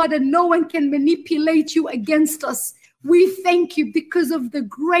the God and no one can manipulate you against us. We thank you because of the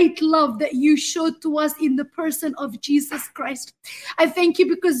great love that you showed to us in the person of Jesus Christ. I thank you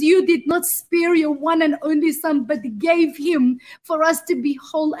because you did not spare your one and only Son, but gave him for us to be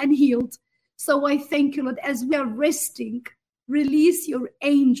whole and healed. So I thank you, Lord, as we are resting, release your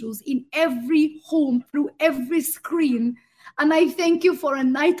angels in every home, through every screen. And I thank you for a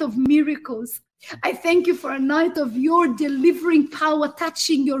night of miracles. I thank you for a night of your delivering power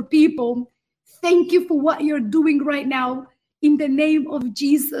touching your people. Thank you for what you're doing right now. In the name of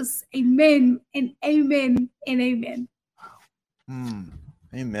Jesus, amen and amen and amen.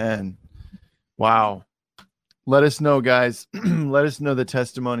 Amen. Wow. Let us know, guys. Let us know the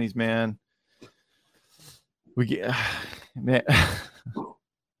testimonies, man. Man.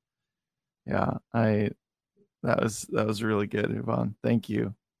 Yeah, that was really good, Yvon. Thank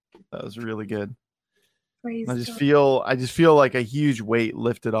you. That was really good. Praise I just feel like a huge weight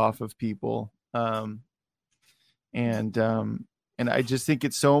lifted off of people. And I just think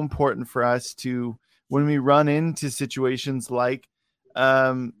it's so important for us to, when we run into situations like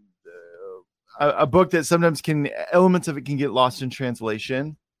a book that sometimes elements of it can get lost in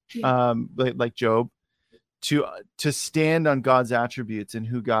translation, like Job, to stand on God's attributes and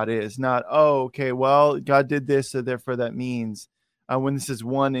who God is, not, oh, okay, well, God did this, so therefore that means, when this is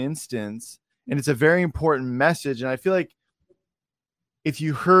one instance, and it's a very important message. And I feel like if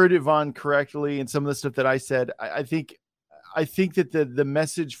you heard Yvon correctly and some of the stuff that I said, I think that the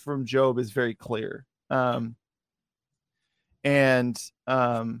message from Job is very clear.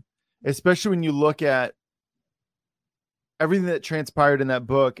 Especially when you look at everything that transpired in that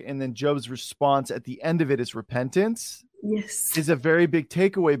book, and then Job's response at the end of it is repentance. Yes, is a very big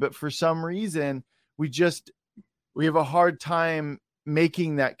takeaway. But for some reason, we have a hard time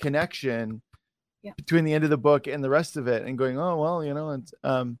making that connection between the end of the book and the rest of it, and going, oh well, it's,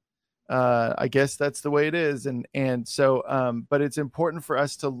 I guess that's the way it is. And so, but it's important for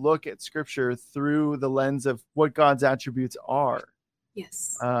us to look at Scripture through the lens of what God's attributes are.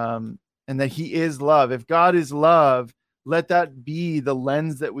 Yes. And that He is love. If God is love, let that be the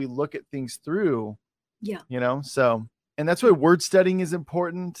lens that we look at things through. Yeah. So, and that's why word studying is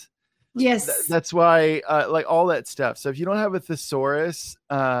important. Yes. That's why, like all that stuff. So if you don't have a thesaurus,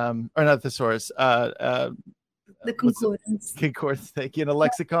 or not thesaurus, the concordance. A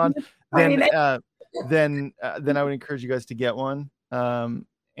lexicon, then I would encourage you guys to get one, and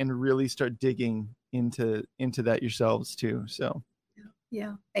really start digging into that yourselves too. So.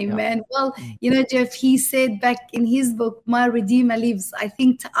 Yeah. Amen. Yeah. Well, Jeff, he said back in his book, My Redeemer Lives. I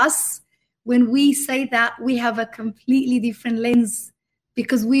think to us, when we say that, we have a completely different lens,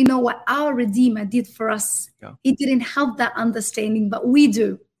 because we know what our Redeemer did for us. Yeah. He didn't have that understanding, but we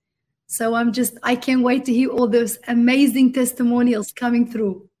do. So I can't wait to hear all those amazing testimonials coming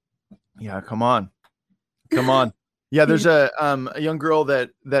through. Yeah. Come on. Yeah. There's a young girl that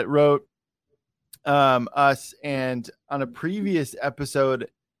wrote us, and on a previous episode,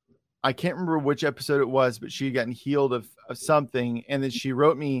 I can't remember which episode it was, but she had gotten healed of something, and then she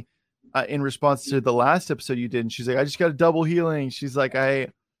wrote me in response to the last episode you did, and she's like, I just got a double healing. She's like,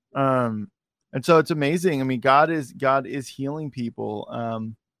 and so it's amazing. I mean, God is healing people,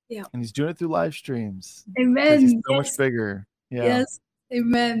 and He's doing it through live streams. Amen. He's so much bigger. Yeah. Yes.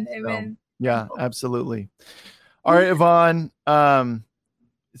 Amen. So, yeah, absolutely. All right, Yvon.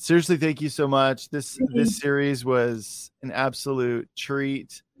 Seriously, thank you so much. This series was an absolute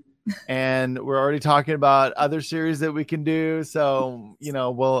treat, and we're already talking about other series that we can do. So,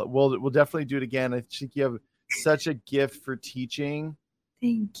 we'll definitely do it again. I think you have such a gift for teaching.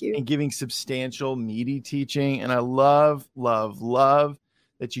 Thank you. And giving substantial, meaty teaching. And I love, love, love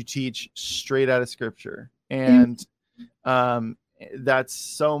that you teach straight out of Scripture. And that's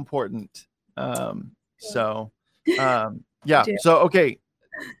so important. Yeah. So, okay.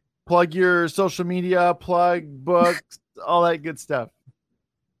 Plug your social media, plug books, all that good stuff.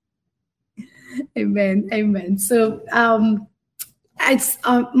 Amen. So it's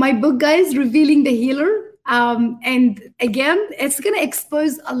my book, guys, Revealing the Healer. And again, it's going to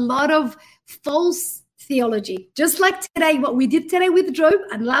expose a lot of false theology. Just like today, what we did today with Job,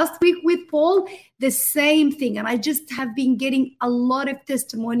 and last week with Paul, the same thing. And I just have been getting a lot of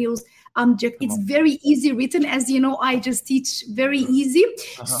testimonials Jeff. It's very easy written. As you know, I just teach very easy.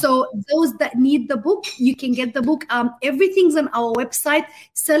 So those that need the book, you can get the book. Everything's on our website,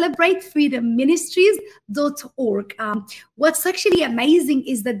 celebrateFreedomMinistries.org. What's actually amazing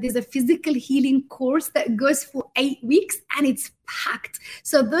is that there's a physical healing course that goes for 8 weeks, and it's packed.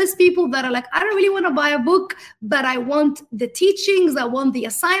 So those people that are like, I don't really want to buy a book, but I want the teachings, I want the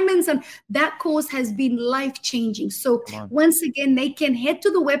assignments, and that course has been life-changing. So once again, they can head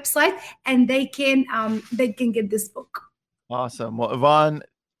to the website and they can get this book. Awesome. Well, Yvon,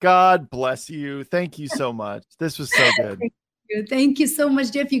 God bless you. Thank you so much. This was so good. Thank you so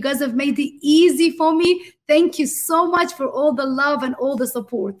much, Jeff. You guys have made it easy for me. Thank you so much for all the love and all the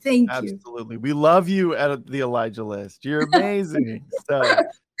support. Thank you. Absolutely. We love you at the Elijah List. You're amazing.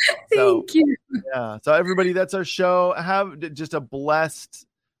 Thank you. Yeah. So everybody, that's our show. Have just a blessed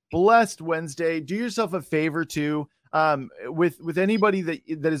Wednesday. Do yourself a favor too. With anybody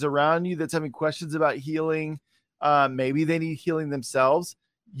that is around you that's having questions about healing, maybe they need healing themselves.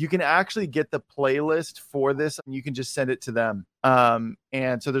 You can actually get the playlist for this and you can just send it to them.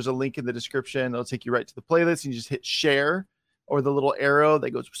 And so there's a link in the description. It'll take you right to the playlist, and you just hit share or the little arrow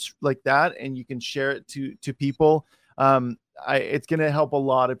that goes like that, and you can share it to people. It's going to help a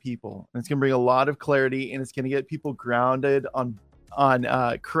lot of people, and it's going to bring a lot of clarity, and it's going to get people grounded on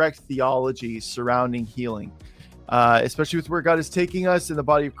correct theology surrounding healing. Especially with where God is taking us in the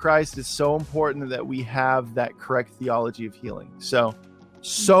body of Christ, it's so important that we have that correct theology of healing.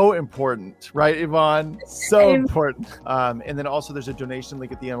 So important, right, Yvon? So important. And then also there's a donation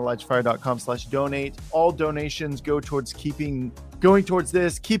link at the end, ElijahFire.com/donate. All donations go towards keeping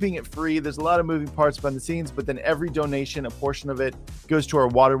it free. There's a lot of moving parts behind the scenes, but then every donation, a portion of it goes to our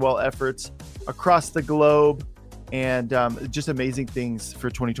water well efforts across the globe. And just amazing things for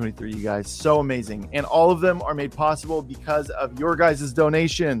 2023, you guys. So amazing. And all of them are made possible because of your guys'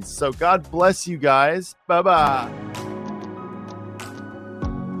 donations. So God bless you guys. Bye-bye.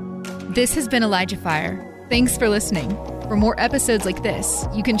 This has been ElijahFire. Thanks for listening. For more episodes like this,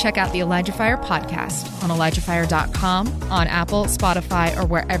 you can check out the ElijahFire podcast on ElijahFire.com, on Apple, Spotify, or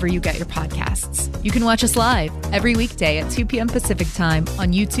wherever you get your podcasts. You can watch us live every weekday at 2 p.m. Pacific Time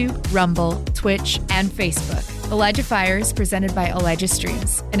on YouTube, Rumble, Twitch, and Facebook. ElijahFire is presented by Elijah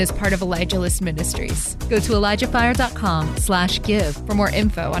Streams and is part of Elijah List Ministries. Go to ElijahFire.com/give for more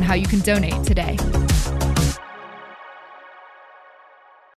info on how you can donate today.